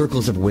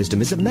 Circles of Wisdom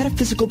is a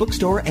metaphysical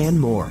bookstore and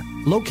more,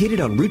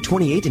 located on Route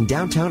 28 in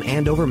downtown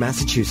Andover,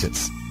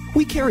 Massachusetts.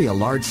 We carry a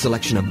large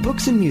selection of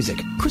books and music,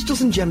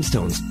 crystals and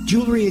gemstones,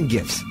 jewelry and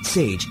gifts,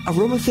 sage,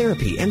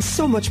 aromatherapy, and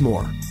so much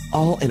more,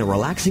 all in a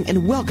relaxing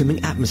and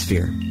welcoming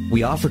atmosphere.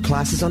 We offer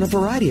classes on a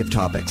variety of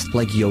topics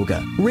like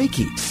yoga,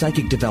 Reiki,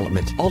 psychic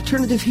development,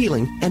 alternative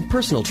healing, and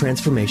personal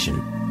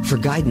transformation. For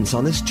guidance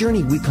on this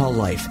journey we call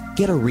life,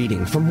 get a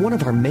reading from one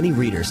of our many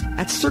readers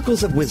at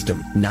Circles of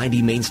Wisdom,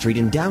 90 Main Street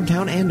in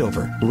downtown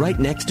Andover, right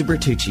next to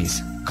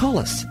Bertucci's. Call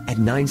us at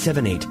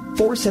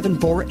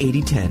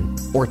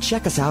 978-474-8010 or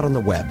check us out on the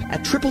web at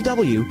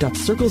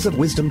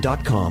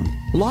www.circlesofwisdom.com.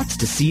 Lots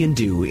to see and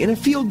do in a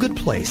feel-good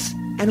place,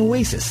 an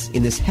oasis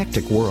in this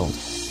hectic world.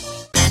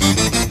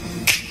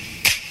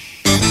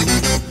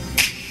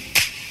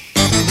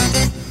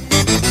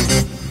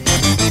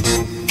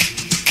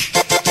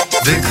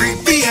 They're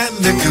creepy and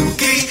they're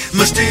kooky,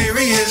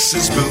 mysterious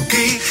and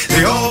spooky.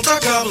 They all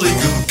talk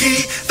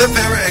gobbledygooky, the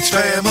PowerX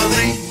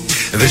family.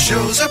 The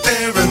shows are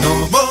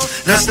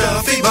paranormal, not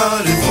stuffy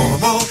but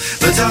informal.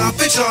 The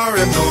topics are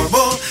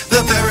abnormal,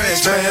 the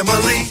PowerX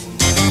family.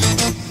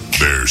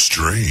 They're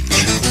strange,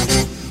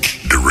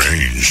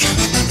 deranged,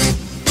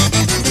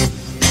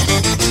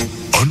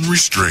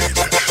 unrestrained.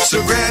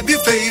 So grab your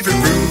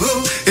favorite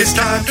brew, it's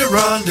time to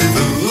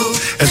rendezvous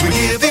as we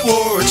give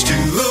awards to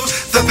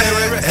the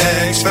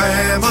PowerX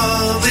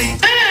family.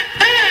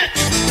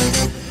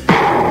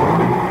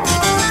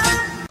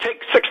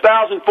 Take 6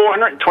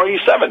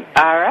 6427.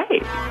 All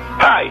right.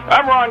 Hi,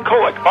 I'm Ron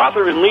Kolek,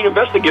 author and lead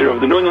investigator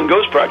of the New England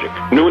Ghost Project,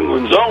 New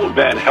England's own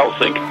Van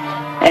Helsing.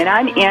 And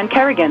I'm Ann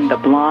Kerrigan, the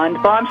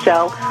blonde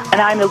bombshell,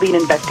 and I'm the lead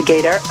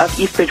investigator of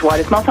East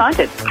Bridgewater's Most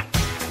Haunted.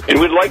 And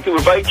we'd like to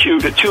invite you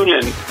to tune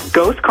in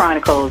Ghost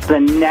Chronicles, The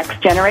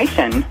Next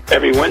Generation,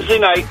 every Wednesday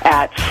night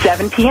at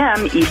 7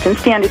 p.m. Eastern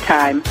Standard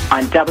Time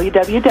on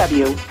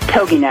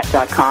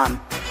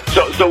www.toginet.com.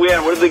 So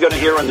Ann, what are they going to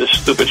hear on this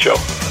stupid show?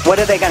 What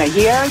are they going to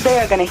hear? They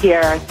are going to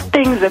hear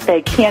things that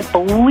they can't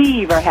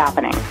believe are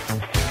happening.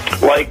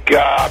 Like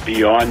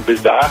Beyond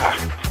Bizarre.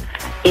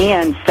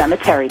 And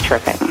cemetery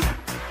tripping.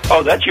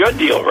 Oh, that's your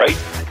deal, right?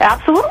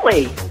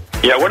 Absolutely.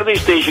 Yeah, one of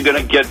these days you're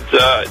going to get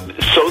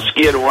so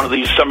scared of one of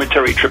these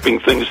cemetery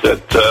tripping things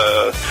that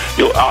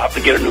I'll have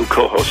to get a new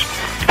co-host.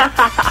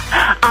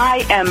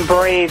 I am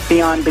brave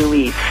beyond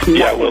belief.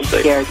 Yeah, we'll see.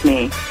 Scares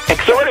me.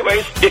 So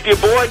anyways, if you're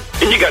bored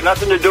and you got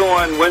nothing to do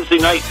on Wednesday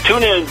night,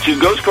 tune in to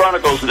Ghost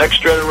Chronicles Next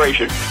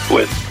Generation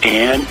with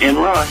Ann and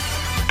Ron.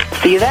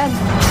 See you then.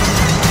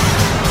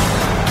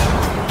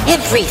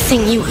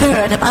 Everything you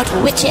heard about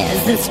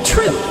witches is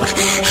true.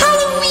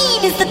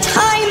 Halloween is the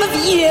time of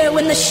year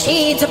when the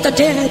shades of the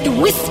dead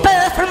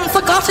whisper from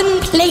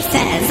forgotten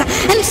places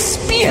and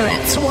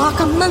spirits walk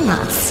among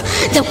us.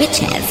 The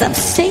witches of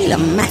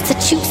Salem,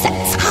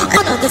 Massachusetts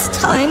honor this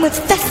time with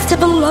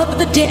Festival of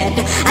the Dead,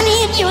 an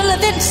annual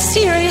event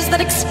series that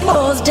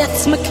explores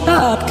death's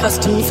macabre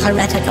customs,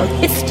 heretical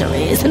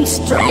histories, and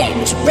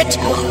strange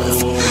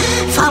rituals.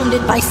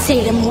 Founded by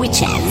Salem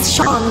witches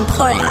Sean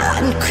Poyer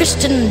and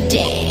Christian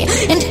Day,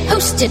 and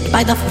hosted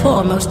by the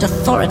foremost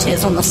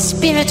authorities on the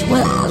spirit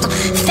world,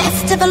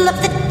 Festival of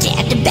the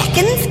Dead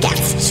beckons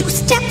guests to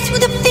step through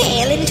the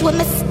veil into a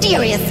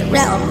mysterious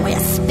realm where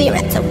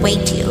spirits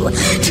await you.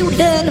 To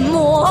learn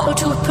more or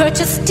to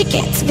purchase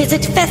tickets,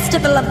 visit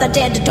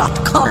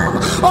festivalofthedead.com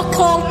or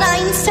call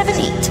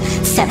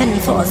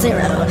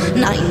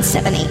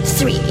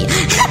 978-740-9783.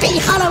 Happy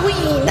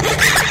Halloween!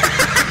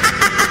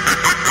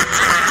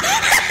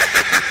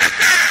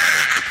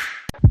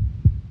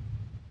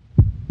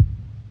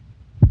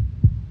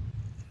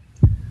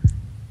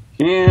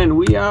 And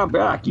we are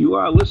back. You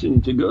are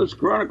listening to Ghost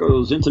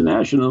Chronicles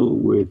International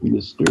with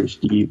Mr.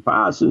 Steve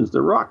Parsons,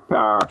 the rock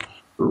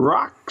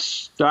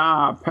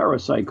star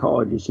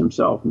parapsychologist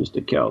himself,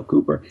 Mr. Cal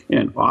Cooper,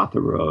 and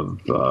author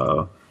of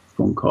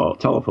Telephone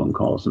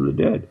Calls from the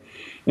Dead.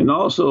 And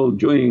also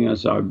joining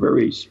us, our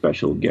very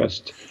special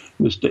guest,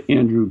 Mr.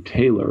 Andrew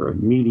Taylor, a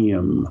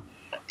medium,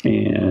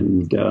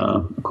 and,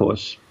 of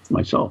course,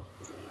 myself.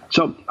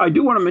 So I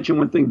do want to mention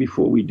one thing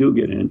before we do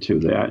get into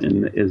that,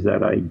 and is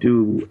that I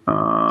do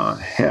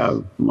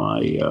have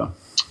my,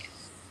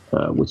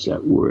 what's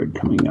that word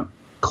coming up,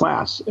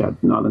 class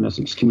at Northern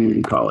Essex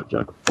Community College,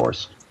 of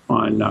course,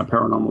 on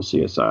Paranormal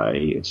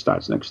CSI. It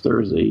starts next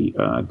Thursday.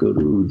 Go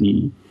to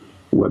the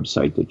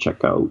website to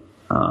check out,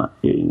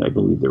 and I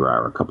believe there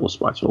are a couple of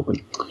spots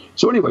open.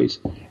 So anyways,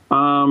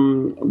 I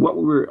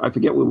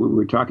forget what we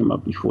were talking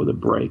about before the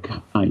break.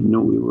 I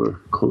know we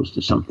were close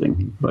to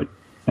something, but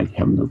I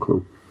have no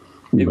clue.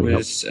 It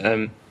was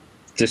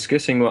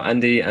discussing what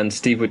Andy and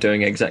Steve were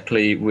doing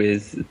exactly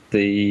with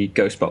the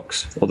ghost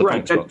box or the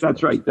right. box.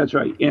 That's right.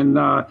 And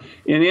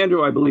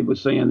Andrew, I believe,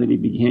 was saying that he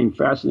became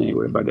fascinated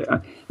with it.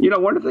 But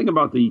one thing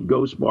about the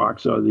ghost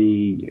box or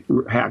the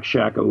hack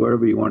shack or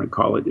whatever you want to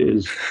call it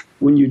is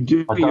when you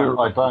do. I don't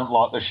like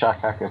the shack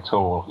hack at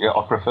all. Yeah,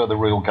 I prefer the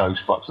real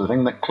ghost box. The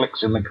thing that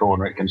clicks in the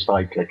corner, it can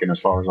stay clicking, as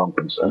far as I'm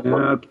concerned.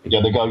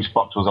 The ghost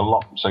box was a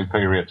lot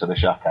superior to the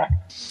shack hack.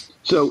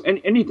 So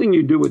anything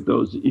you do with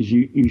those is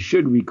you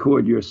should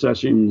record your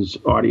sessions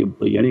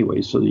audibly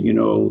anyway, so that you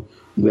know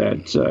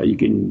that you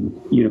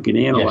can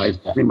analyze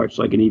pretty much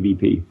like an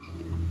EVP.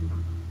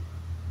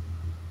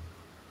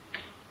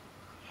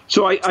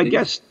 So I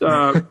guess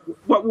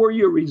what were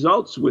your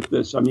results with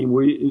this? I mean,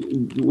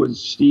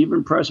 was Steve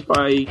impressed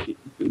by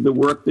the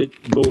work that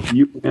both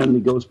you and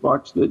the Ghost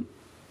Box did?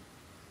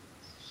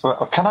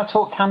 Well, can I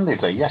talk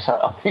candidly? Yes,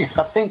 I think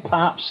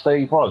perhaps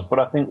Steve was, but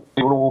I think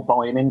we were all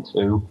buying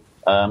into.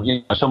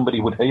 Somebody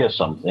would hear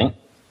something,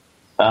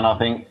 and I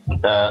think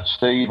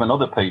Steve and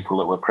other people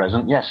that were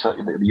present, you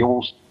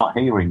all start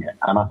hearing it,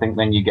 and I think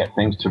then you get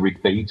things to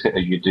repeat it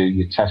as you do.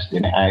 You're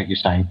testing it out. You're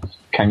saying,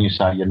 "Can you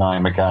say your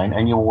name again?"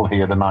 And you all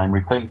hear the name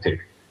repeated.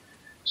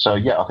 So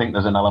I think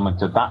there's an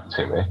element of that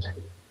to it.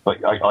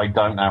 But I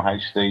don't know how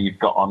Steve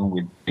got on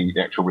with the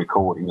actual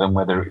recordings and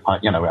whether it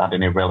had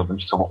any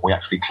relevance to what we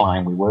actually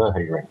claim we were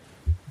hearing.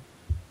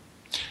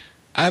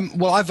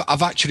 Well,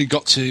 I've actually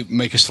got to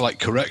make a slight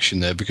correction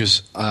there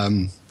because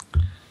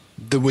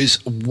there was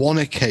one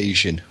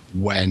occasion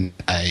when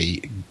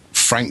a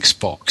Frank's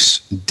box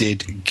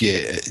did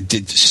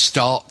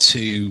start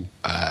to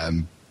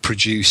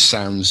produce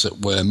sounds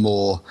that were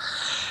more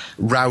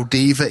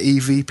Rowdiva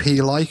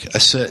EVP like, a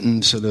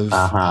certain sort of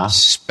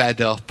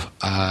sped up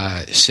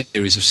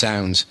series of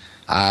sounds.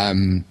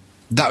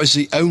 That was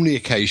the only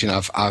occasion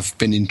I've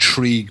been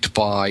intrigued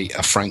by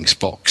a Frank's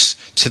box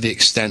to the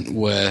extent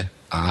where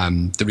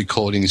The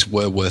recordings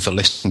were worth a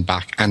listen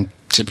back, and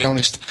to be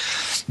honest,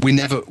 we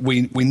never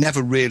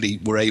really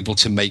were able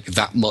to make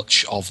that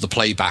much of the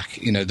playback.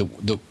 You know,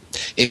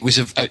 it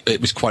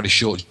was quite a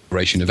short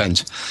duration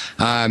event.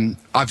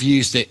 I've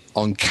used it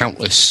on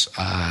countless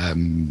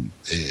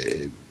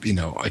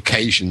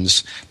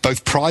occasions,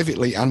 both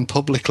privately and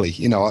publicly.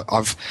 You know,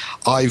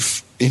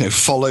 I've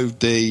followed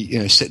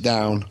the sit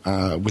down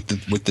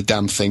with the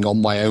damn thing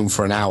on my own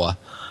for an hour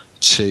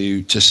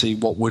to see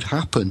what would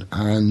happen,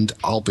 and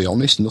I'll be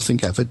honest,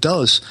 nothing ever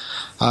does.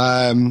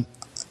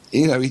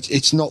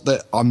 It's not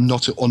that I'm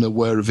not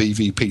unaware of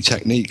EVP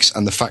techniques,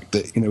 and the fact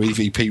that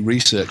EVP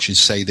researchers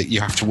say that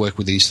you have to work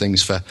with these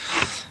things for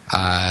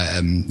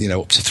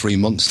up to 3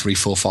 months, 3,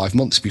 4, 5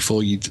 months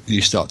before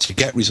you start to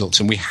get results,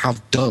 and we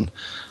have done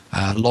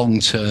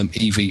long-term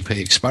EVP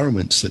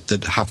experiments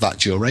that have that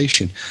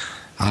duration.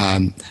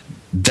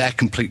 They're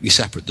completely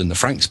separate than the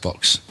Frank's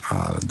box.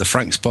 The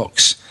Frank's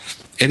box,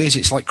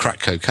 it's like crack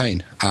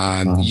cocaine.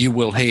 You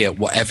will hear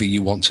whatever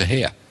you want to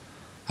hear.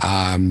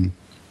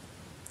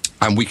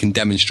 And we can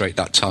demonstrate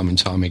that time and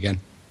time again.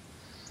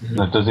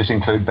 Now, does this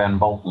include Ben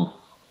Bolton?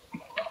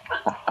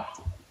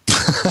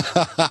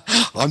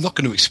 I'm not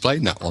going to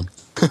explain that one.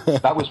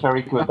 That was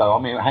very good, though. I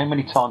mean, how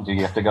many times do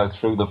you have to go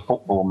through the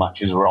football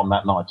matches were on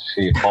that night to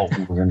see if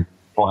Bolton was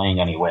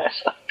playing anywhere?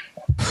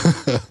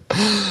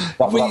 that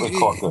was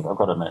quite good, I've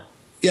got to admit.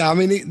 Yeah, I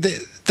mean,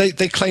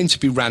 they claim to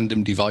be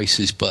random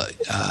devices, but,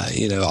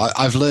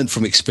 I've learned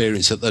from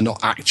experience that they're not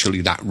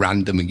actually that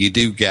random, and you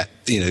do get,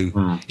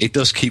 it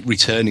does keep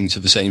returning to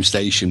the same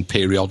station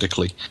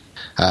periodically,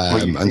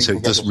 and so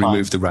it does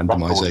remove the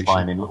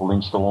randomisation. In little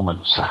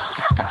instalments.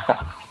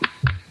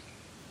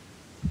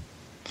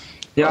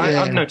 Yeah,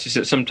 I've noticed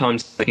that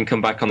sometimes they can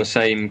come back on the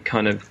same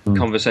kind of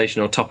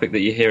conversation or topic that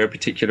you hear a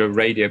particular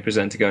radio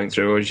presenter going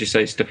through, or as you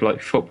say, stuff like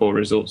football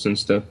results and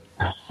stuff.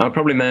 I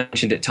probably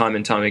mentioned it time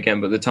and time again,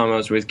 but the time I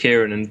was with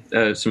Kieran and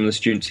some of the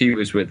students he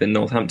was with in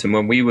Northampton,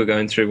 when we were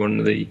going through one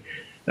of the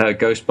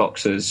ghost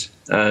boxes,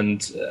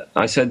 and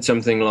I said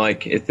something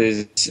like, if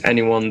there's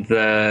anyone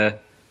there,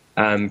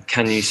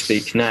 can you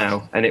speak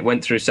now? And it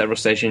went through several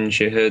stations,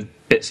 you heard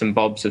bits and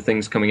bobs of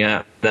things coming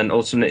out, then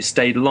all of a sudden it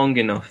stayed long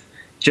enough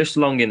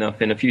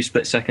in a few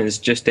split seconds,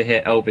 just to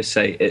hear Elvis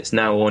say "It's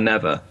now or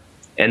never"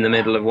 in the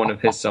middle of one of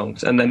his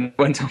songs, and then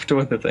went off to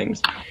other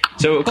things.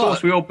 So of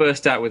course we all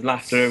burst out with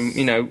laughter,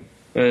 and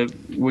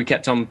we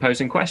kept on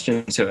posing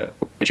questions to it,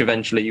 which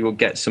eventually you will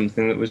get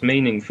something that was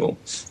meaningful.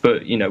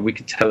 But we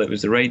could tell it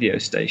was the radio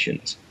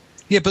stations.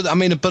 Yeah, but I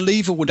mean, a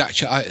believer would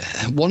actually.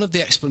 One of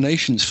the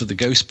explanations for the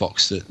ghost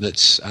box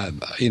that's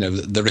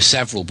there are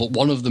several, but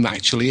one of them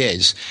actually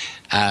is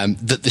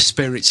that the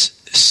spirits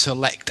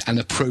select an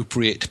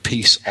appropriate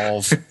piece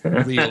of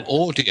real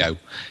audio.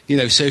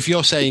 So if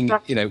you're saying,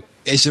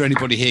 is there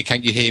anybody here?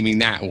 Can you hear me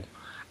now?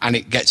 And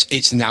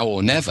it's now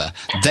or never.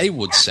 They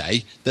would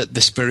say that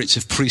the spirits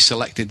have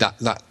pre-selected that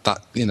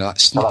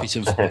snippet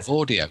of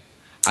audio,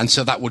 and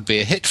so that would be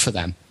a hit for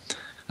them.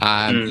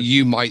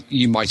 You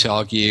might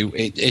argue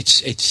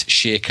it's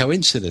sheer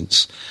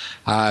coincidence.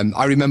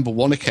 I remember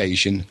one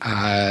occasion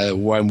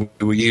when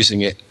we were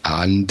using it,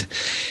 and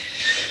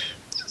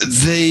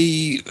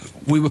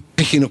we were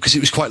picking up, because it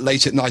was quite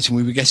late at night, and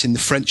we were getting the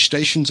French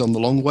stations on the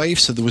long wave,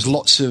 so there was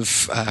lots of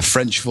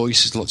French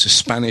voices, lots of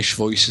Spanish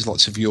voices,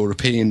 lots of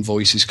European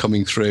voices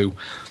coming through,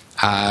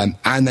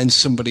 and then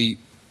somebody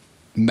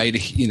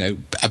made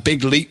a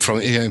big leap from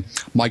it.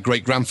 My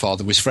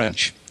great-grandfather was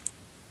French.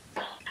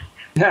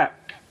 Yeah.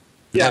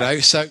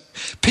 So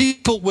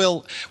people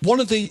will.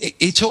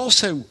 It's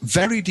also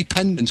very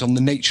dependent on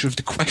the nature of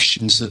the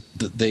questions that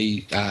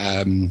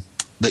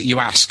you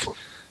ask.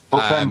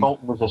 Well, Ben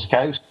Bolton was a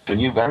Scouse,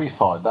 and you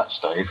verified that,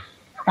 Steve.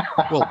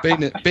 Well,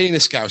 being a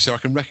Scouser, I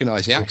can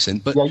recognise the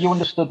accent, but yeah, you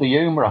understood the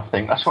humour. I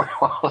think that's what it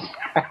was.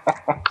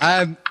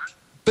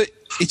 But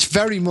it's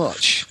very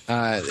much,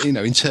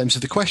 in terms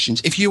of the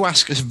questions. If you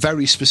ask a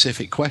very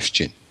specific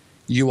question,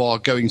 you are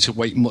going to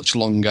wait much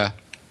longer,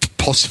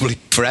 possibly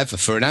forever,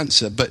 for an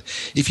answer. But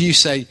if you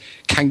say,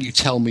 "Can you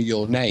tell me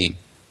your name?"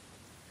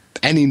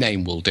 Any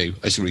name will do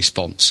as a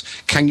response.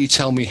 "Can you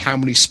tell me how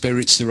many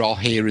spirits there are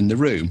here in the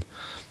room?"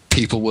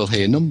 People will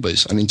hear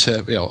numbers and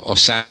or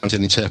sound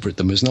and interpret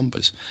them as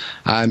numbers.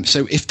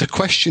 So if the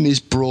question is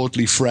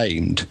broadly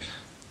framed,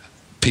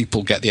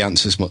 people get the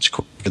answers much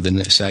quicker than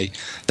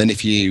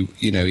if you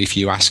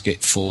ask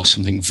it for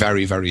something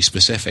very, very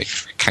specific.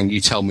 Can you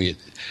tell me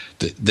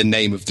the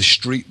name of the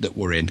street that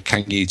we're in?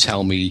 Can you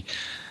tell me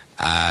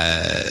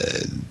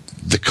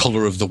the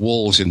colour of the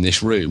walls in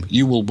this room?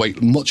 You will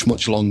wait much,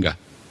 much longer.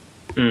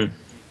 Well,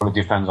 it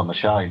depends on the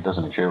shade,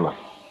 doesn't it, surely?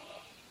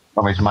 I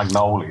mean, it's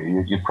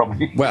Magnolia. You'd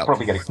probably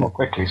get it more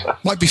quickly. So.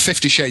 Might be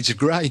 50 Shades of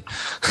Grey.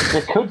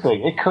 It could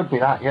be. It could be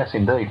that. Yes,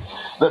 indeed.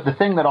 The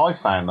thing that I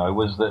found though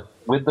was that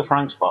with the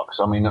Frank's box,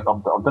 I mean,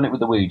 I've done it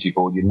with the Ouija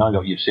board.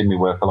 You've seen me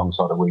work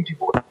alongside a Ouija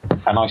board,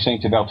 and I seem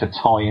to be able to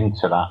tie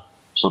into that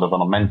sort of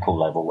on a mental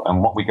level.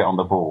 And what we get on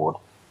the board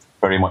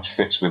very much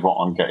fits with what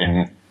I'm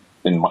getting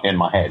in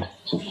my head,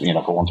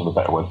 for want of a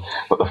better word.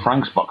 But the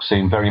Frank's box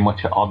seemed very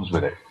much at odds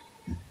with it.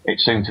 it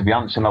seemed to be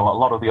answering a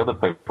lot of the other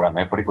people around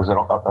there, but it was at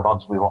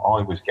odds with what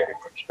I was getting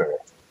from Spirit.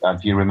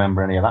 Do you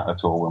remember any of that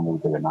at all when we were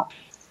doing that?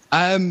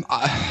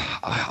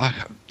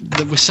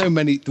 There were so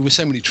many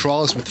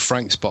trials with the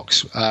Frank's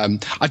box.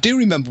 I do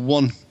remember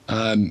one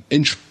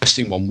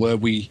interesting one where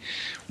we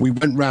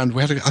went round.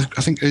 We had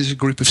I think it was a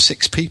group of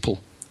 6 people,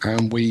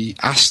 and we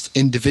asked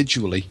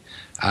individually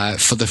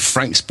for the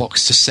Frank's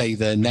box to say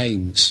their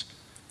names.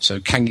 So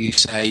can you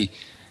say?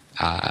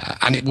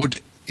 And it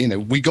would,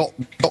 we got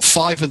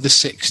 5 of the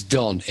 6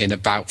 done in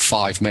about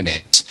 5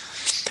 minutes,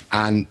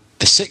 and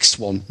the 6th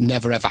one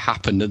never ever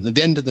happened. And at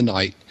the end of the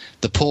night,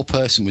 the poor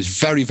person was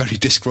very, very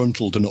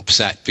disgruntled and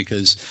upset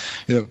because,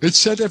 it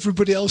said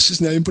everybody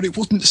else's name, but it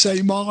wouldn't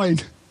say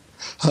mine.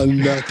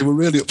 And they were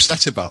really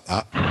upset about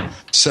that.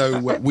 So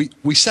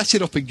we set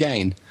it up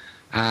again.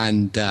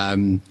 And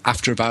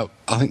after about,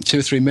 I think, 2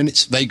 or 3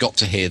 minutes, they got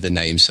to hear the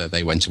name, so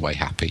they went away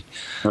happy.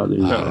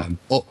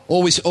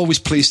 Always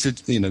pleased to,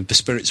 the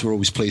spirits were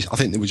always pleased. I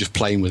think they were just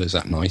playing with us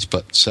that night.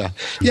 But,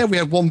 we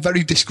had one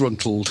very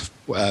disgruntled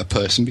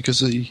person because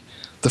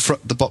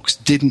the box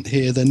didn't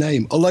hear the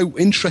name. Although,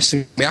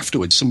 interestingly,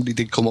 afterwards, somebody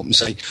did come up and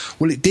say,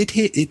 well, it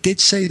did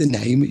say the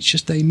name, it's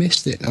just they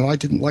missed it, and I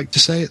didn't like to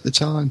say it at the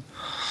time.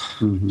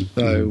 Mm-hmm.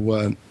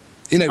 So,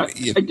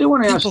 I do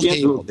want to ask people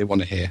hear what they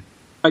want to hear.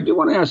 I do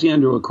want to ask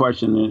Andrew a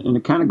question, and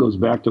it kind of goes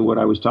back to what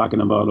I was talking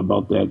about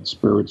that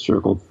spirit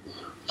circle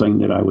thing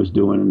that I was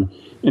doing.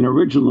 And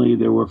originally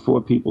there were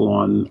 4 people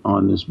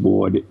on this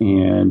board,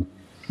 and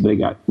they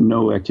got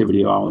no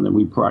activity at all. And then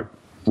we brought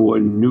 4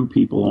 new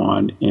people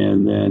on,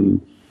 and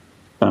then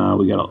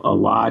we got a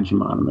large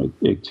amount of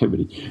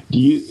activity.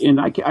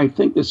 I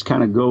think this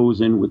kind of goes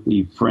in with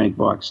the Frank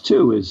box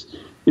too. Is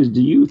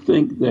do you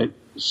think that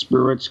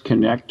spirits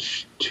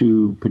connect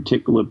to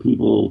particular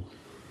people?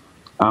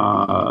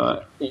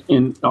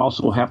 And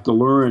also have to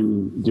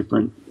learn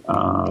different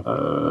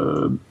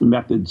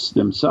methods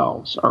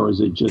themselves, or is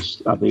it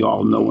just are they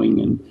all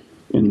knowing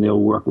and they'll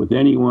work with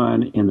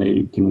anyone and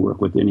they can work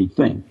with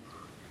anything?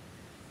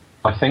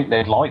 I think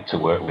they'd like to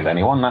work with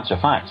anyone. That's a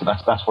fact.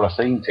 That's what I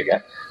seem to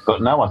get.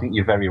 But no, I think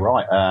you're very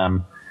right.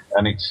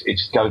 And it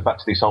goes back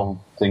to this old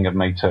thing of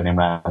me turning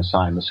around and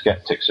saying the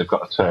skeptics have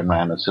got to turn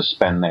around and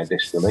suspend their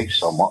disbelief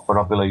somewhat. But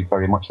I believe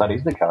very much that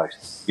is the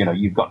case.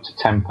 You've got to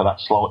temper that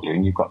slightly,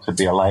 and you've got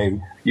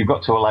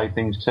to allow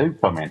things to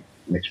come in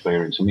and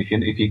experience. And if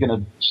you're going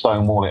to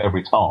stonewall it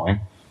every time,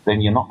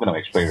 then you're not going to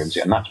experience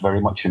it. And that's very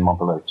much in my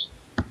beliefs.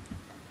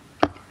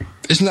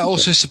 Isn't that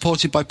also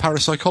supported by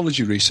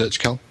parapsychology research,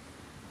 Cal?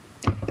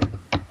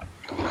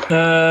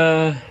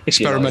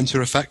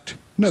 Experimenter effect.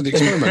 No, the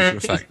experimenter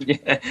effect.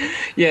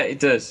 Yeah, it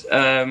does.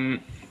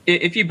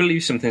 If you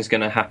believe something's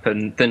going to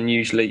happen, then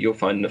usually you'll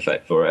find an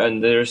effect for it.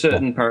 And there are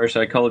certain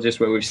parapsychologists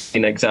where we've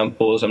seen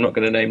examples, I'm not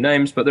going to name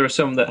names, but there are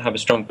some that have a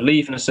strong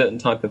belief in a certain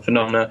type of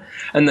phenomena,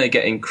 and they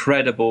get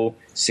incredible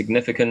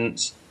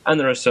significance. And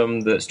there are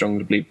some that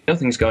strongly believe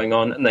nothing's going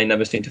on, and they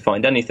never seem to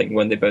find anything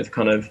when they both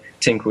kind of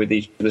tinker with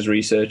each other's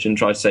research and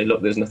try to say,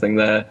 look, there's nothing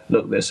there,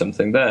 look, there's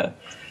something there.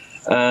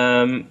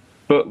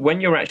 But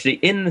when you're actually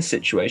in the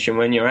situation,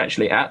 when you're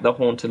actually at the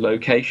haunted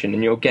location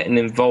and you're getting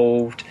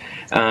involved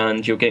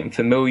and you're getting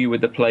familiar with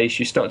the place,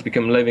 you start to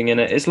become living in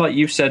it. It's like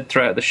you said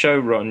throughout the show,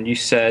 Ron, you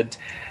said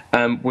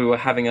we were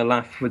having a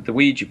laugh with the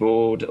Ouija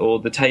board or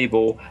the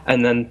table,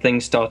 and then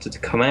things started to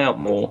come out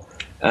more.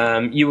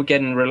 You were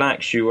getting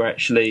relaxed, you were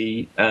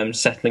actually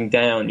settling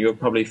down, you were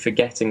probably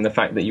forgetting the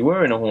fact that you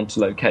were in a haunted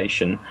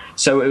location.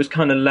 So it was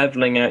kind of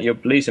levelling out your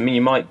beliefs. I mean,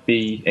 you might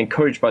be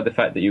encouraged by the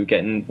fact that you were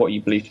getting what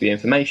you believe to be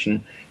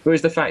information, but it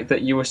was the fact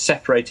that you were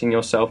separating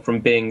yourself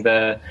from being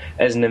there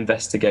as an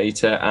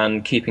investigator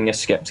and keeping a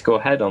sceptical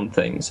head on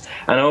things.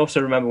 And I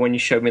also remember when you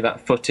showed me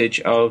that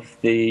footage of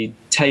the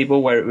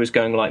table where it was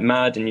going like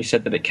mad, and you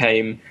said that it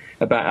came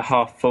about a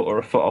half foot or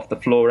a foot off the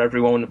floor,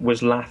 everyone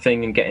was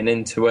laughing and getting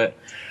into it.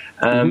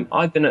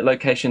 I've been at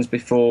locations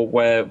before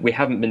where we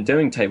haven't been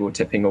doing table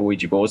tipping or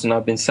Ouija boards, and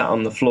I've been sat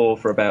on the floor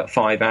for about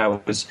 5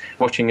 hours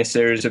watching a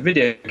series of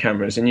video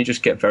cameras, and you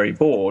just get very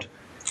bored.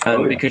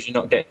 Because you're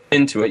not getting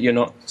into it, you're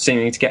not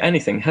seeming to get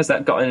anything. Has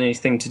that got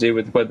anything to do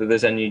with whether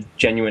there's any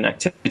genuine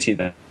activity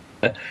there?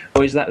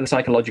 Or is that the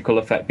psychological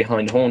effect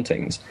behind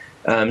hauntings?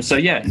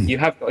 You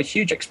have got a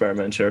huge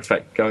experimenter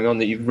effect going on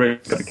that you've really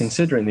got to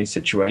consider in these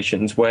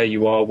situations, where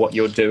you are, what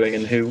you're doing,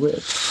 and who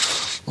with.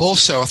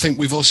 Also, I think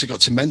we've also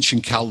got to mention,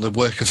 Cal, the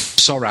work of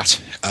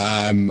Sorat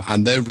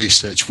and their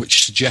research,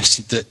 which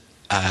suggested that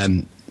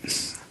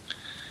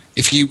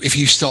if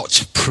you start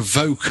to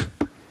provoke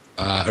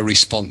a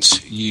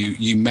response,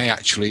 you may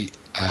actually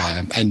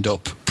end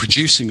up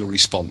producing a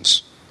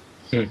response.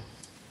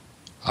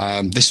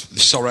 This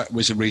Sorat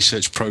was a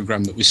research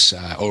program that was,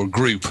 or a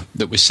group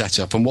that was set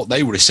up, and what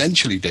they were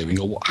essentially doing,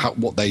 or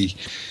what they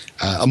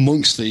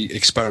amongst the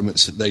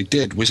experiments that they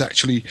did, was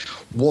actually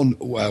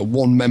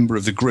one member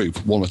of the group,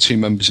 1 or 2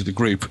 members of the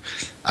group,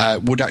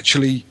 would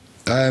actually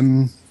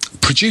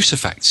produce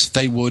effects.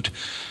 They would,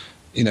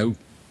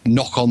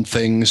 knock on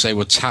things, they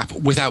would tap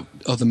without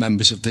other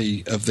members of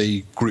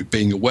the group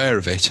being aware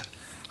of it,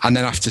 and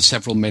then after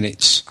several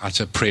minutes at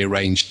a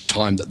prearranged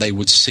time that they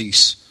would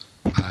cease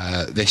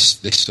this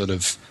sort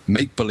of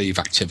make-believe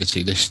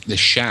activity, this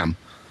sham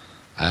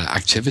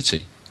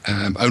activity,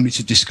 only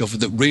to discover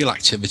that real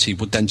activity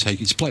would then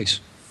take its place,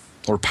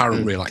 or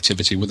apparent real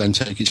activity would then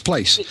take its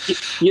place.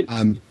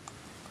 And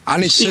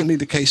it's certainly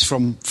the case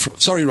from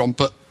sorry, Ron,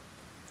 but...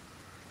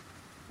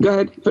 Go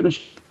ahead,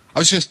 finish. I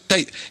was going to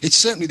say, it's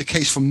certainly the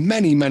case for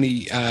many,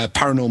 many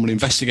paranormal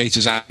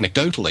investigators,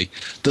 anecdotally,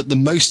 that the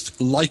most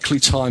likely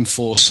time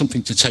for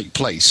something to take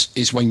place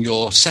is when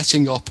you're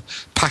setting up,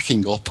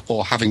 packing up,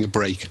 or having a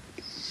break.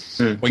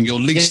 When you're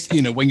least,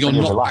 when you're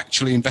not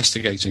actually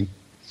investigating.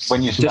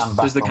 When you stand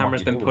back, the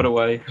camera's been put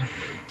away.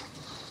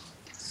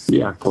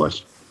 Yeah, of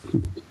course.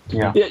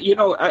 Yeah.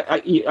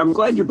 I'm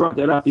glad you brought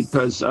that up,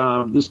 because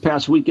this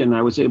past weekend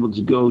I was able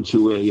to go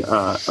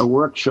to a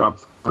workshop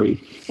for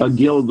a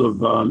guild of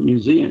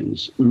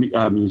magicians.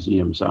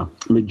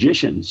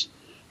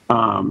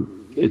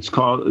 It's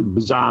called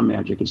Bizarre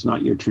Magic. It's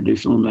not your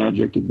traditional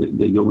magic.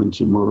 They go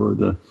into more of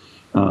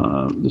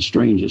the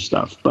stranger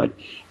stuff. But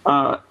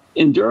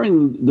and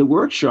during the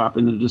workshop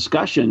and the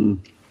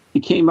discussion, it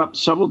came up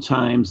several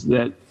times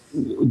that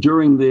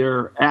during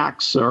their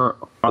acts or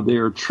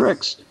their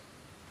tricks,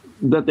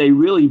 that they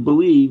really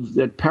believe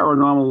that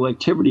paranormal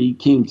activity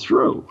came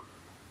through.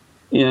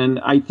 And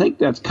I think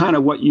that's kind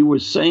of what you were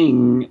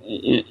saying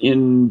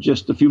in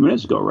just a few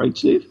minutes ago, right,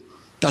 Steve?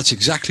 That's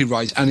exactly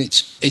right, and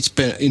it's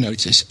been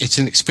it's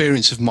an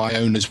experience of my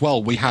own as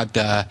well. We had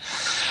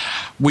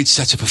we'd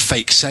set up a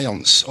fake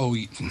séance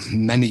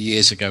many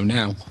years ago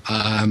now,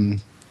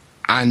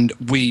 and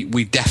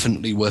we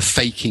definitely were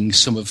faking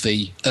some of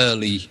the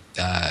early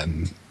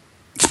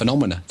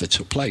phenomena that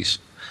took place.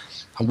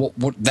 And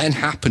what then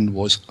happened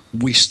was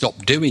we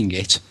stopped doing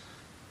it,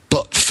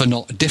 but for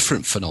not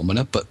different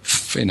phenomena, but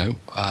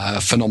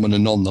phenomena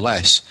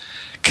nonetheless,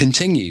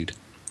 continued.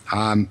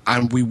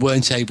 And we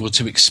weren't able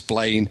to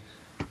explain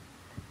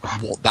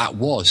what that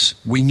was.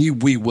 We knew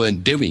we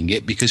weren't doing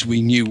it because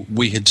we knew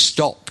we had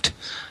stopped,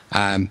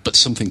 but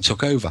something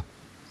took over.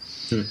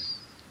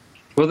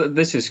 Well,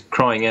 this is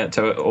crying out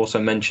to also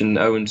mention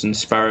Owens and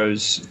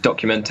Sparrow's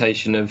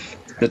documentation of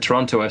the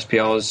Toronto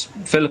SPR's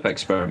Philip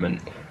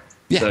experiment.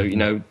 Yeah.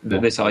 So,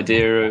 this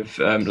idea of,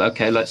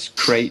 let's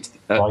create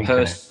a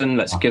person,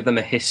 let's give them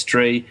a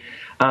history,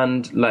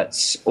 and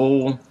let's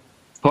all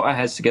put our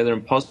heads together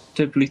and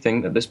positively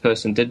think that this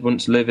person did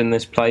once live in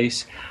this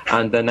place,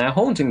 and they're now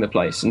haunting the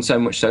place. And so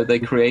much so they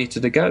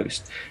created a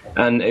ghost.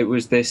 And it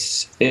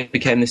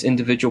became this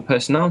individual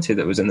personality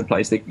that was in the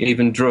place. They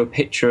even drew a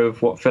picture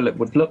of what Philip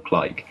would look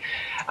like.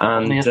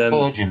 And a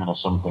clergyman or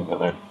something that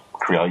they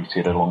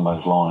created along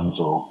those lines,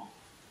 or...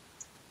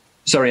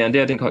 Sorry, Andy,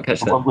 I didn't quite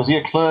catch that. Was he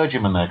a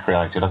clergyman they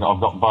created? I've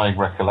got vague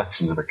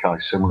recollections of a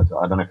case similar to that.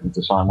 I don't know if it's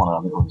the same one. I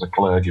think it was a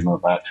clergyman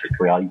that they actually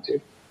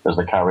created as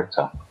the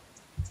character.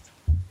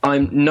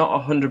 I'm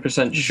not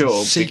 100%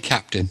 sure. Sea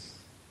captain.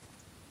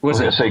 Was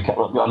it a sea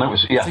captain? I know it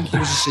was. Yeah, I think he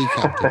was a sea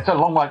captain. It's a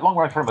long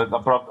way from it.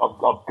 But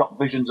I've got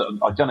visions.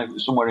 I don't know. It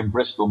was somewhere in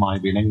Bristol,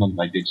 maybe in England.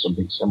 They did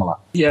something similar.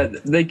 Yeah,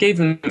 they gave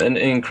them an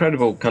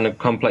incredible kind of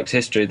complex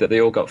history that they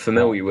all got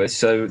familiar with,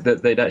 so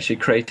that they'd actually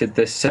created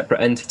this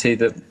separate entity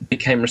that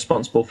became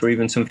responsible for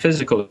even some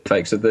physical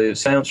effects of the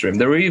seance room.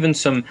 There were even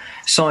some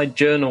side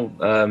journal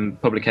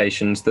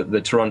publications that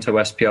the Toronto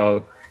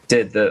SPR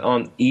did that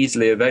aren't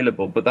easily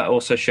available, but that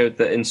also showed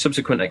that in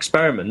subsequent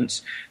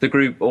experiments, the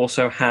group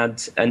also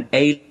had an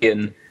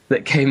alien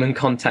that came and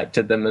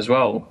contacted them as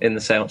well in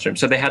the seance room.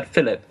 So they had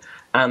Philip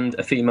and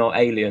a female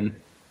alien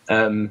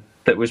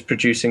that was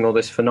producing all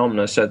this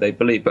phenomena, so they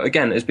believed. But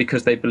again, it's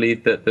because they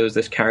believed that there was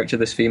this character,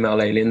 this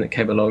female alien, that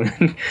came along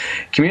and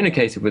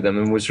communicated with them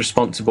and was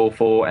responsible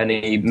for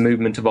any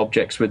movement of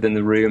objects within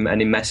the room,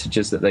 any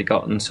messages that they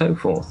got, and so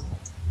forth.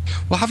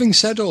 Well, having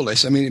said all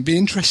this, I mean, it'd be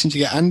interesting to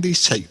get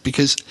Andy's take,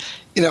 because,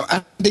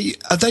 Andy,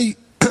 are they...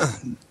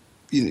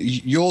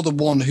 you're the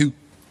one who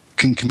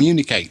can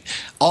communicate.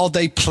 Are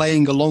they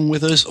playing along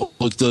with us,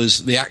 or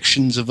does the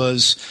actions of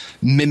us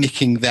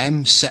mimicking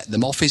them set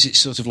them off? Is it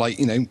sort of like,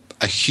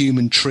 a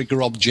human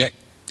trigger object,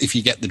 if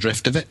you get the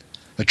drift of it?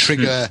 A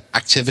trigger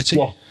activity?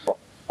 Yeah,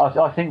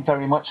 I think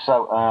very much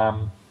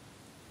so.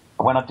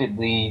 When I did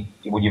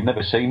you've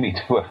never seen me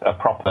do a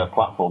proper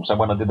platform. So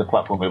when I did the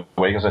platform of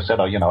the week, as I said,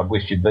 I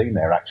wish you'd been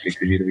there actually,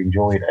 because you'd have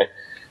enjoyed it.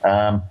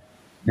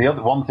 The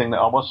other one thing that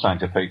I was saying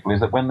to people is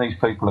that when these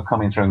people are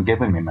coming through and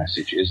giving me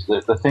messages,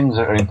 the things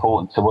that are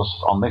important to us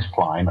on this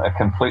plane are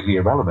completely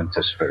irrelevant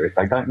to spirit.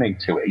 They don't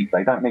need to eat,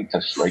 they don't need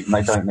to sleep, and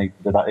they don't need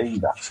to do that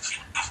either.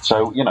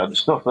 So, the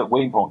stuff that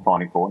we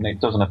find important, it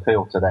doesn't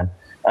appeal to them.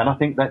 And I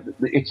think that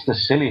it's the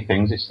silly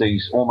things, it's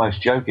these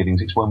almost jokey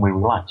things, it's when we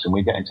relax and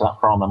we get into that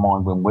frame of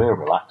mind when we're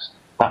relaxed,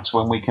 that's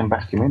when we can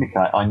best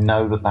communicate. I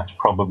know that that's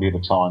probably the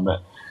time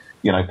that,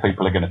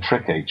 people are going to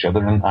trick each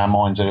other, and our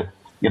minds are,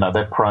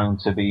 they're prone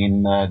to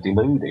being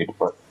deluded,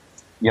 but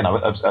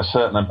a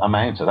certain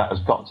amount of that has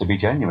got to be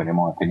genuine, in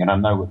my opinion. I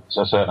know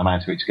a certain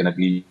amount of it's going to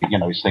be,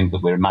 it's things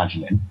that we're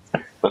imagining,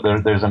 but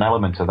there's an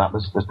element of that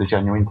that's the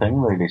genuine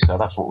thing, really. So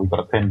that's what we've got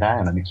to pin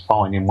down, and it's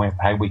finding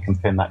how we can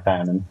pin that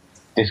down and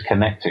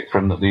disconnect it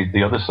from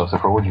the other stuff, the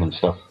fraudulent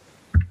stuff.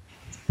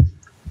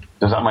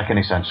 Does that make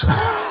any sense?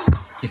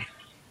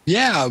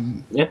 Yeah.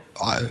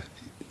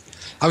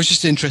 I was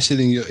just interested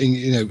in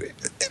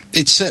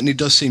it certainly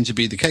does seem to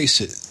be the case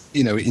that,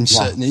 in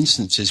certain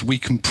instances we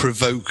can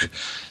provoke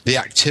the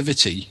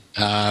activity,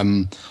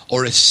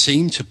 or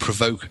seem to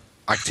provoke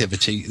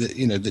activity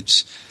that,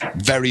 that's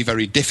very,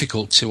 very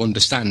difficult to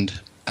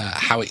understand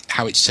how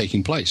it's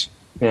taking place.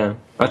 Yeah.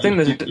 I think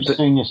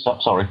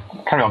sorry,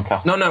 carry on,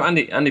 Kath. No,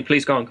 Andy,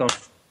 please go on.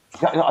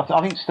 Yeah,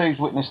 I think Steve's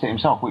witnessed it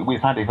himself. We've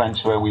had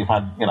events where we've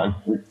had,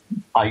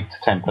 8 to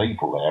 10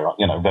 people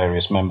there.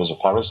 Various members of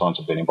Parascience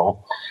have been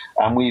involved,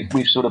 and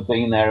we've sort of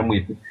been there, and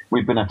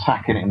we've been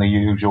attacking it in the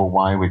usual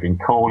way. We've been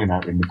calling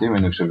out, we've been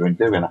doing this, we've been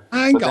doing it.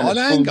 Hang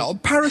on.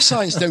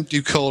 Parascience don't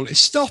do call.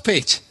 Stop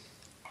it.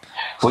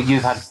 Well,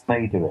 you've had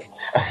me do it.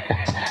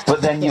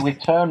 But then we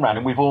turn around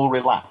and we've all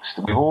relaxed.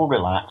 We've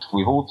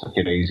all took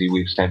it easy.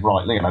 We've said,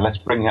 right, let's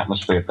bring the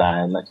atmosphere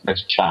down.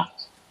 Let's chat.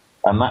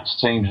 And that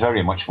seems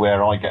very much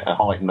where I get a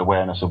heightened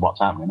awareness of what's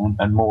happening,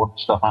 and more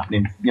stuff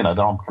happening, that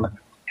I'm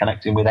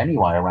connecting with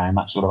anyway around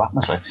that sort of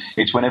atmosphere.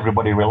 It's when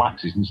everybody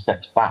relaxes and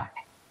steps back,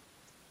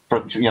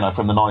 from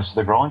the knives to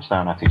the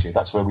grindstone attitude.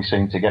 That's where we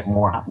seem to get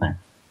more happening.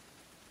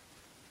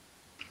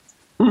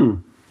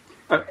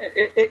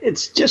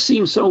 It just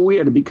seems so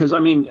weird because, I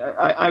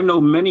know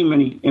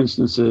many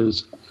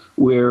instances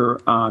where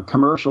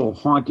commercial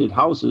haunted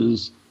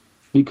houses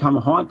become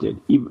haunted,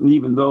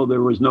 even though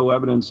there was no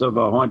evidence of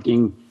a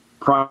haunting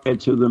prior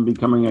to them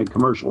becoming a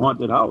commercial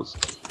haunted house.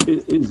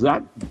 Is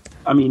that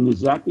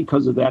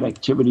because of that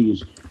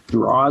activity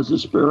draws the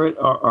spirit,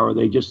 or are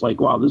they just like,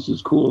 wow, this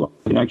is cool,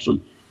 I can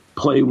actually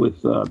play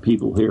with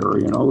people here,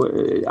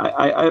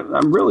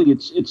 I'm really,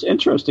 it's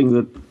interesting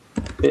that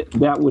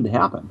that would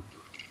happen.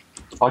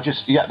 I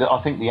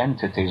think the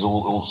entities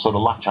all sort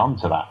of latch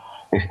onto that.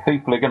 If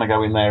people are going to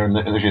go in there and,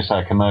 as you say,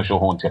 a commercial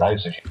haunted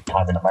house, as you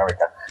have in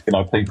America,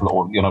 people,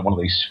 or, one of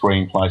these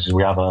screen places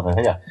we have over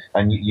here,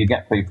 and you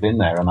get people in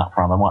there and that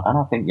kind of, and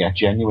I think,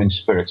 genuine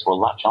spirits will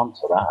latch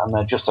onto that, and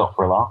they're just up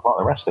for a laugh like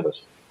the rest of us.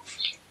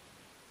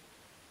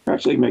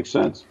 Actually makes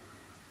sense.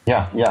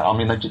 Yeah.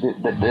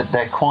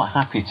 They're quite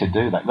happy to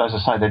do that. As I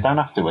say, they don't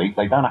have to eat,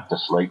 they don't have to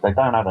sleep, they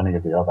don't have any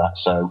of the other.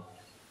 So,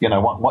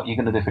 what you're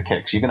going to do for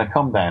kicks? You're going to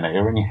come down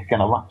here and you're going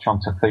to latch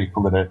onto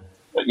people that are,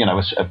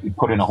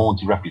 putting a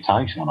haunted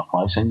reputation on a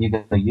place, and you're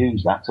going to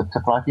use that to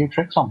play a few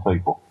tricks on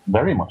people.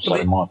 Very much so,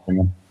 in my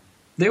opinion.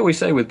 They always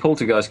say with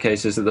poltergeist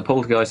cases that the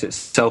poltergeist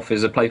itself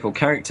is a playful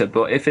character,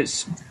 but if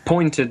it's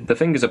pointed, the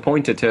fingers are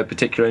pointed to a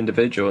particular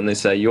individual, and they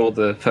say you're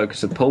the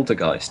focus of the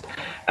poltergeist,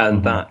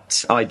 and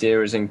that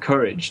idea is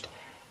encouraged.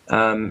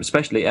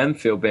 Especially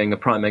Enfield being a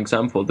prime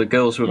example, the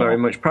girls were very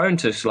much prone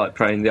to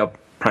playing the odd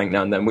prank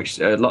now and then, which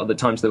a lot of the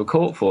times they were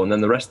caught for, and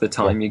then the rest of the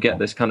time you get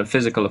this kind of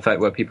physical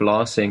effect where people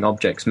are seeing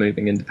objects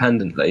moving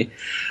independently,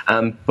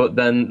 but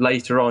then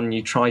later on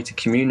you try to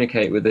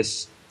communicate with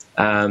this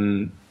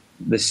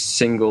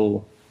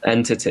single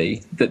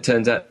entity that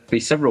turns out to be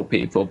several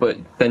people, but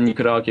then you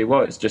could argue,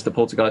 well, it's just a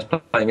poltergeist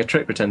playing a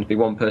trick, pretend to be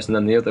one person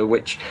than the other,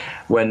 which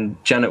when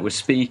Janet was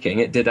speaking,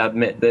 it did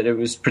admit that it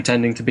was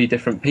pretending to be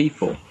different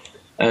people.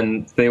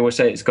 And they always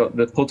say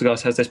the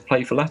poltergeist has this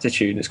playful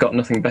attitude, it's got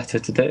nothing better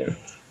to do.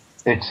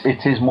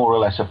 It is more or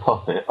less a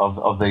puppet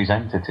of these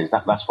entities.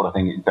 That's what I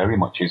think it very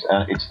much is.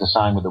 It's the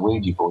same with the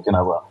Ouija board.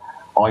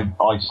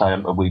 I say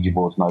a Ouija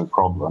board's no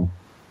problem.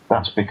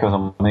 That's because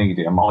I'm a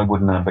medium. I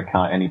wouldn't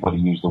advocate anybody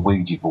use the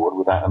Ouija board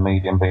without a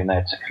medium being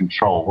there to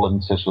control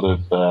and to sort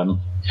of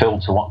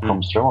filter what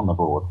comes through on the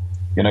board.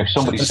 If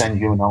somebody sends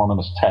you an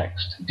anonymous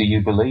text, do you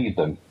believe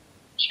them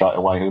straight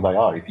away who they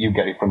are? If you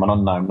get it from an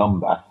unknown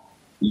number,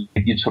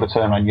 you'd sort of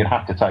turn around, you'd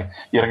have to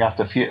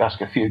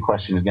ask a few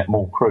questions and get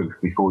more proof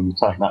before you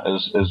take that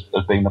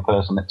as being the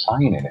person that's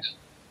saying it.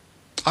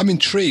 I'm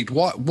intrigued.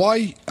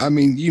 Why? I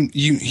mean,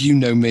 you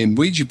know me and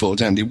Ouija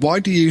boards, Andy.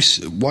 Why do you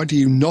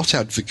not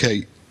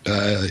advocate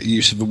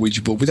use of a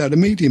Ouija board without a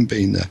medium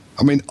being there?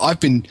 I mean, I've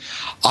been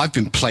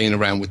playing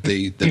around with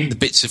the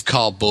bits of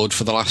cardboard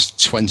for the last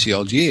 20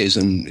 odd years,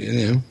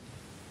 and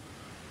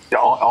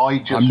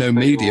I'm no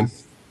medium.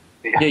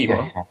 Yeah, you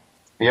are.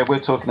 Yeah,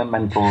 we're talking of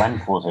mental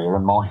lengths here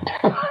and mind.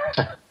 I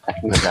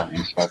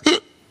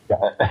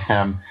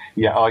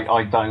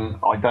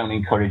don't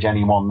encourage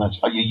anyone that's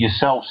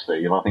yourself,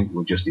 Steve. I think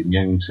you're just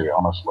immune to it,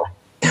 honestly.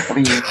 I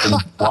think you've been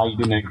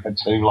wading it for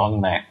too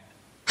long now.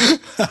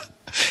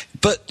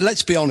 But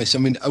let's be honest. I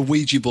mean, a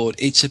Ouija board,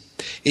 it's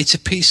a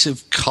piece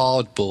of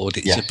cardboard.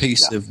 It's a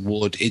piece of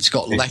wood. It's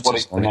got letters. What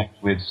it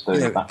connects with,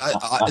 Steve.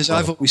 As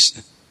I've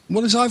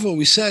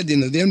always said,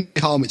 the only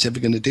harm it's ever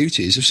going to do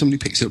to you is if somebody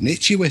picks it up and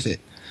hits you with it.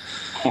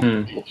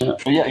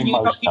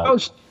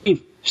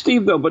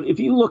 Steve, though, but if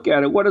you look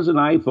at it, what is an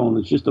iPhone?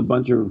 It's just a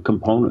bunch of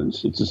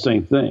components. It's the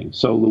same thing.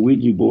 So the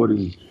Ouija board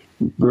is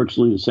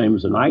virtually the same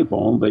as an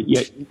iPhone, but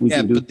yet we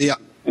can do.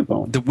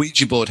 the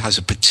Ouija board has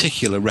a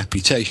particular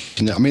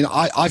reputation. I mean,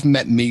 I've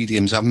met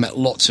mediums, I've met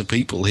lots of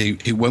people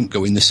who won't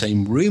go in the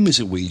same room as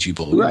a Ouija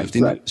board. Right, if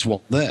they know there's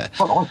one there.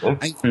 Well,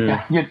 I do.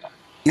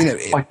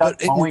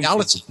 But in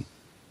reality,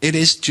 it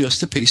is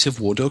just a piece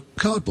of wood or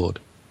cardboard.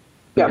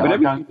 Yeah, but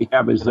everything we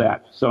have is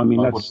that. So, I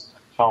mean, that's...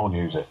 Child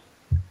use it.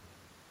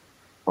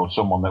 Or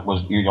someone that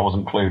wasn't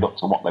clued up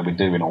to what they were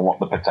doing or what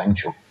the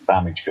potential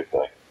damage could be.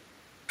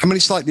 I mean,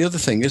 it's like the other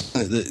thing,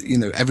 isn't it?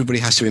 That, everybody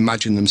has to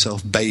imagine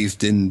themselves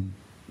bathed in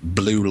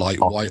blue light,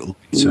 white light.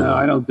 No,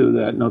 I don't do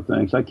that. No,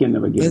 thanks. I can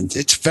never get into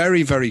it. It's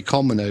very, very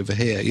common over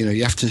here.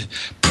 You have to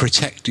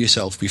protect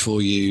yourself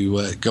before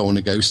you go on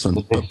a ghost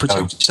hunt. But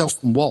protect yourself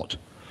from what?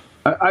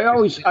 I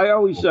always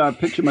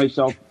picture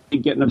myself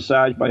getting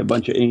massaged by a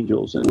bunch of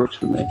angels, and it works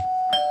for me.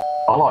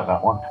 I like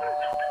that one.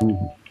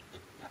 Mm-hmm.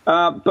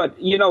 But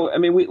I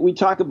mean, you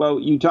talked about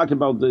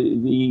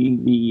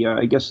the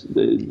I guess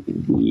the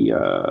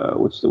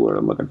what's the word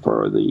I'm looking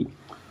for,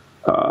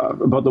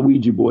 about the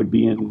Ouija board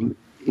being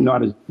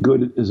not as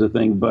good as a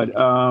thing, but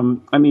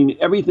I mean,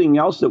 everything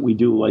else that we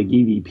do, like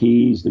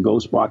EVPs, the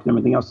ghost box, and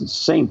everything else, it's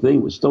the same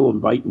thing. We're still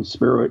inviting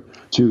spirit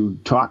to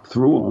talk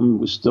through them.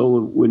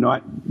 We're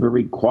not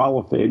very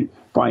qualified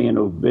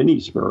of any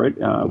spirit.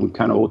 We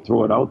kind of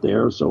throw it out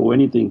there, so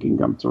anything can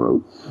come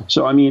through.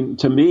 So, I mean,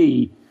 to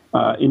me,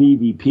 an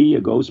EVP,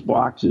 a ghost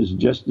box, is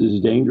just as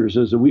dangerous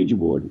as a Ouija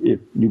board, if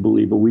you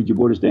believe a Ouija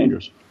board is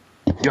dangerous.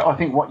 Yeah, I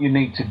think what you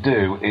need to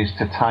do is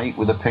to take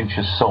with a pinch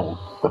of salt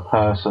the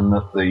person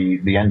that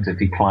the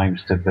entity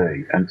claims to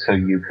be until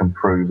you can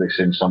prove this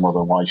in some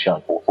other way,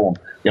 shape or form.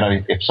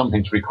 If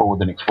something's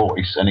recorded in its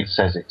voice and it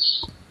says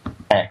it's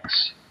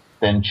X,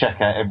 then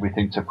check out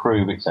everything to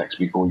prove it's X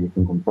before you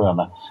can confirm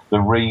that.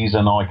 The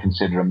reason I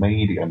consider a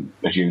medium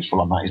as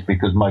useful on that is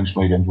because most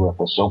mediums worth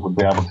their salt would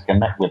be able to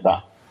connect with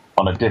that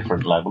on a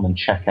different level and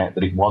check out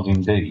that it was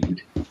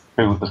indeed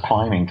who it was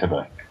claiming to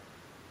be.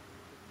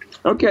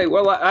 Okay,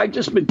 well, I've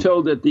just been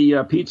told that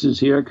the pizza's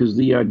here because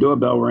the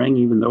doorbell rang,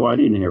 even though I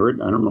didn't hear it.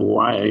 I don't know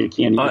why. I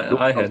can't even...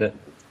 I heard it.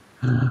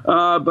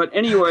 But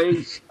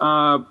anyways,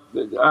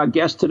 our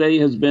guest today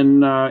has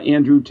been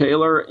Andrew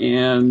Taylor,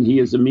 and he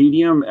is a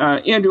medium.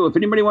 Andrew, if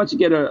anybody wants to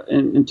get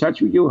in touch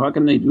with you, how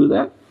can they do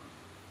that?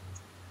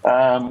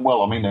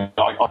 Well, I mean,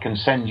 I can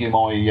send you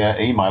my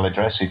email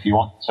address if you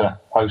want to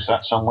post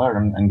that somewhere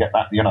and get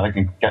that. They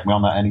can get me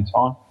on that any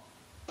time.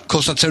 Of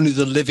course, that's only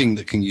the living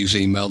that can use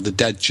email. The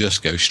dead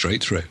just go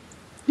straight through.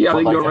 Yeah,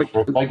 well,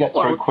 they get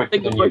through quicker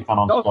than you can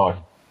on Skype.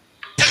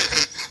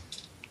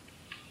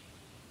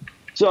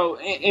 So,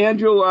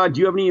 Andrew, do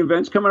you have any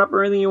events coming up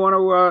or anything you want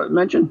to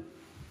mention?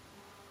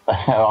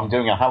 I'm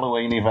doing a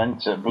Halloween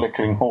event at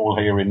Blickering Hall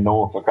here in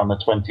Norfolk on the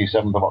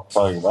 27th of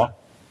October.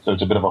 So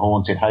it's a bit of a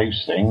haunted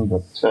house thing,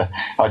 but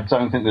I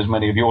don't think there's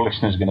many of your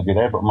listeners going to be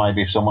there, but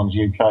maybe if someone's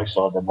UK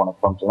side, they'd want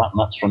to come to that,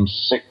 and that's from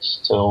 6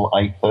 till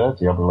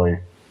 8:30, I believe.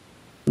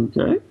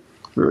 Okay,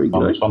 very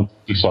good. On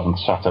the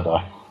 27th,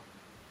 Saturday.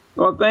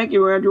 Well, thank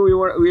you, Andrew.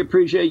 We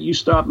appreciate you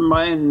stopping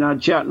by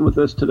and chatting with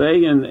us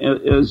today. And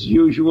as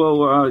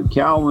usual,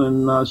 Cal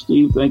and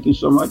Steve, thank you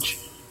so much.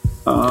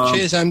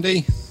 Cheers,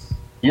 Andy.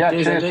 Yeah,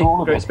 cheers to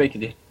all of Great us.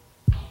 speaking to you.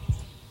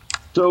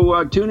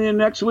 So tune in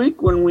next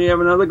week when we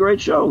have another great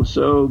show.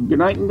 So good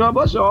night and God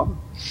bless all.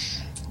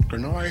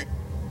 Good night.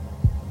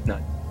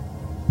 Night.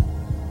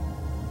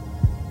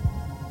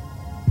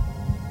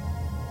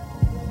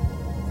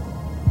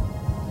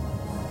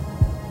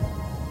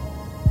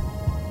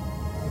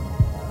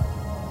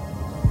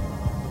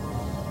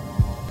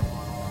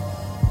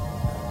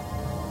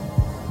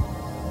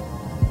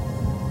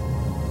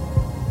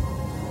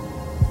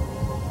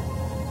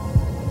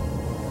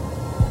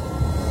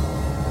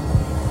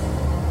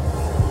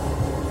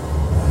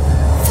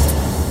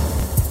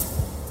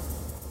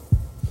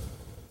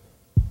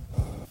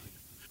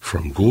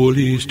 From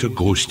ghoulies to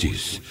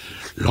ghosties,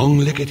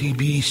 long-leggedy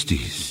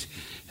beasties,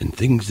 and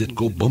things that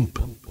go bump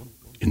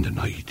in the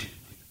night.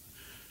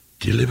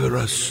 Deliver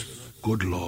us, good Lord.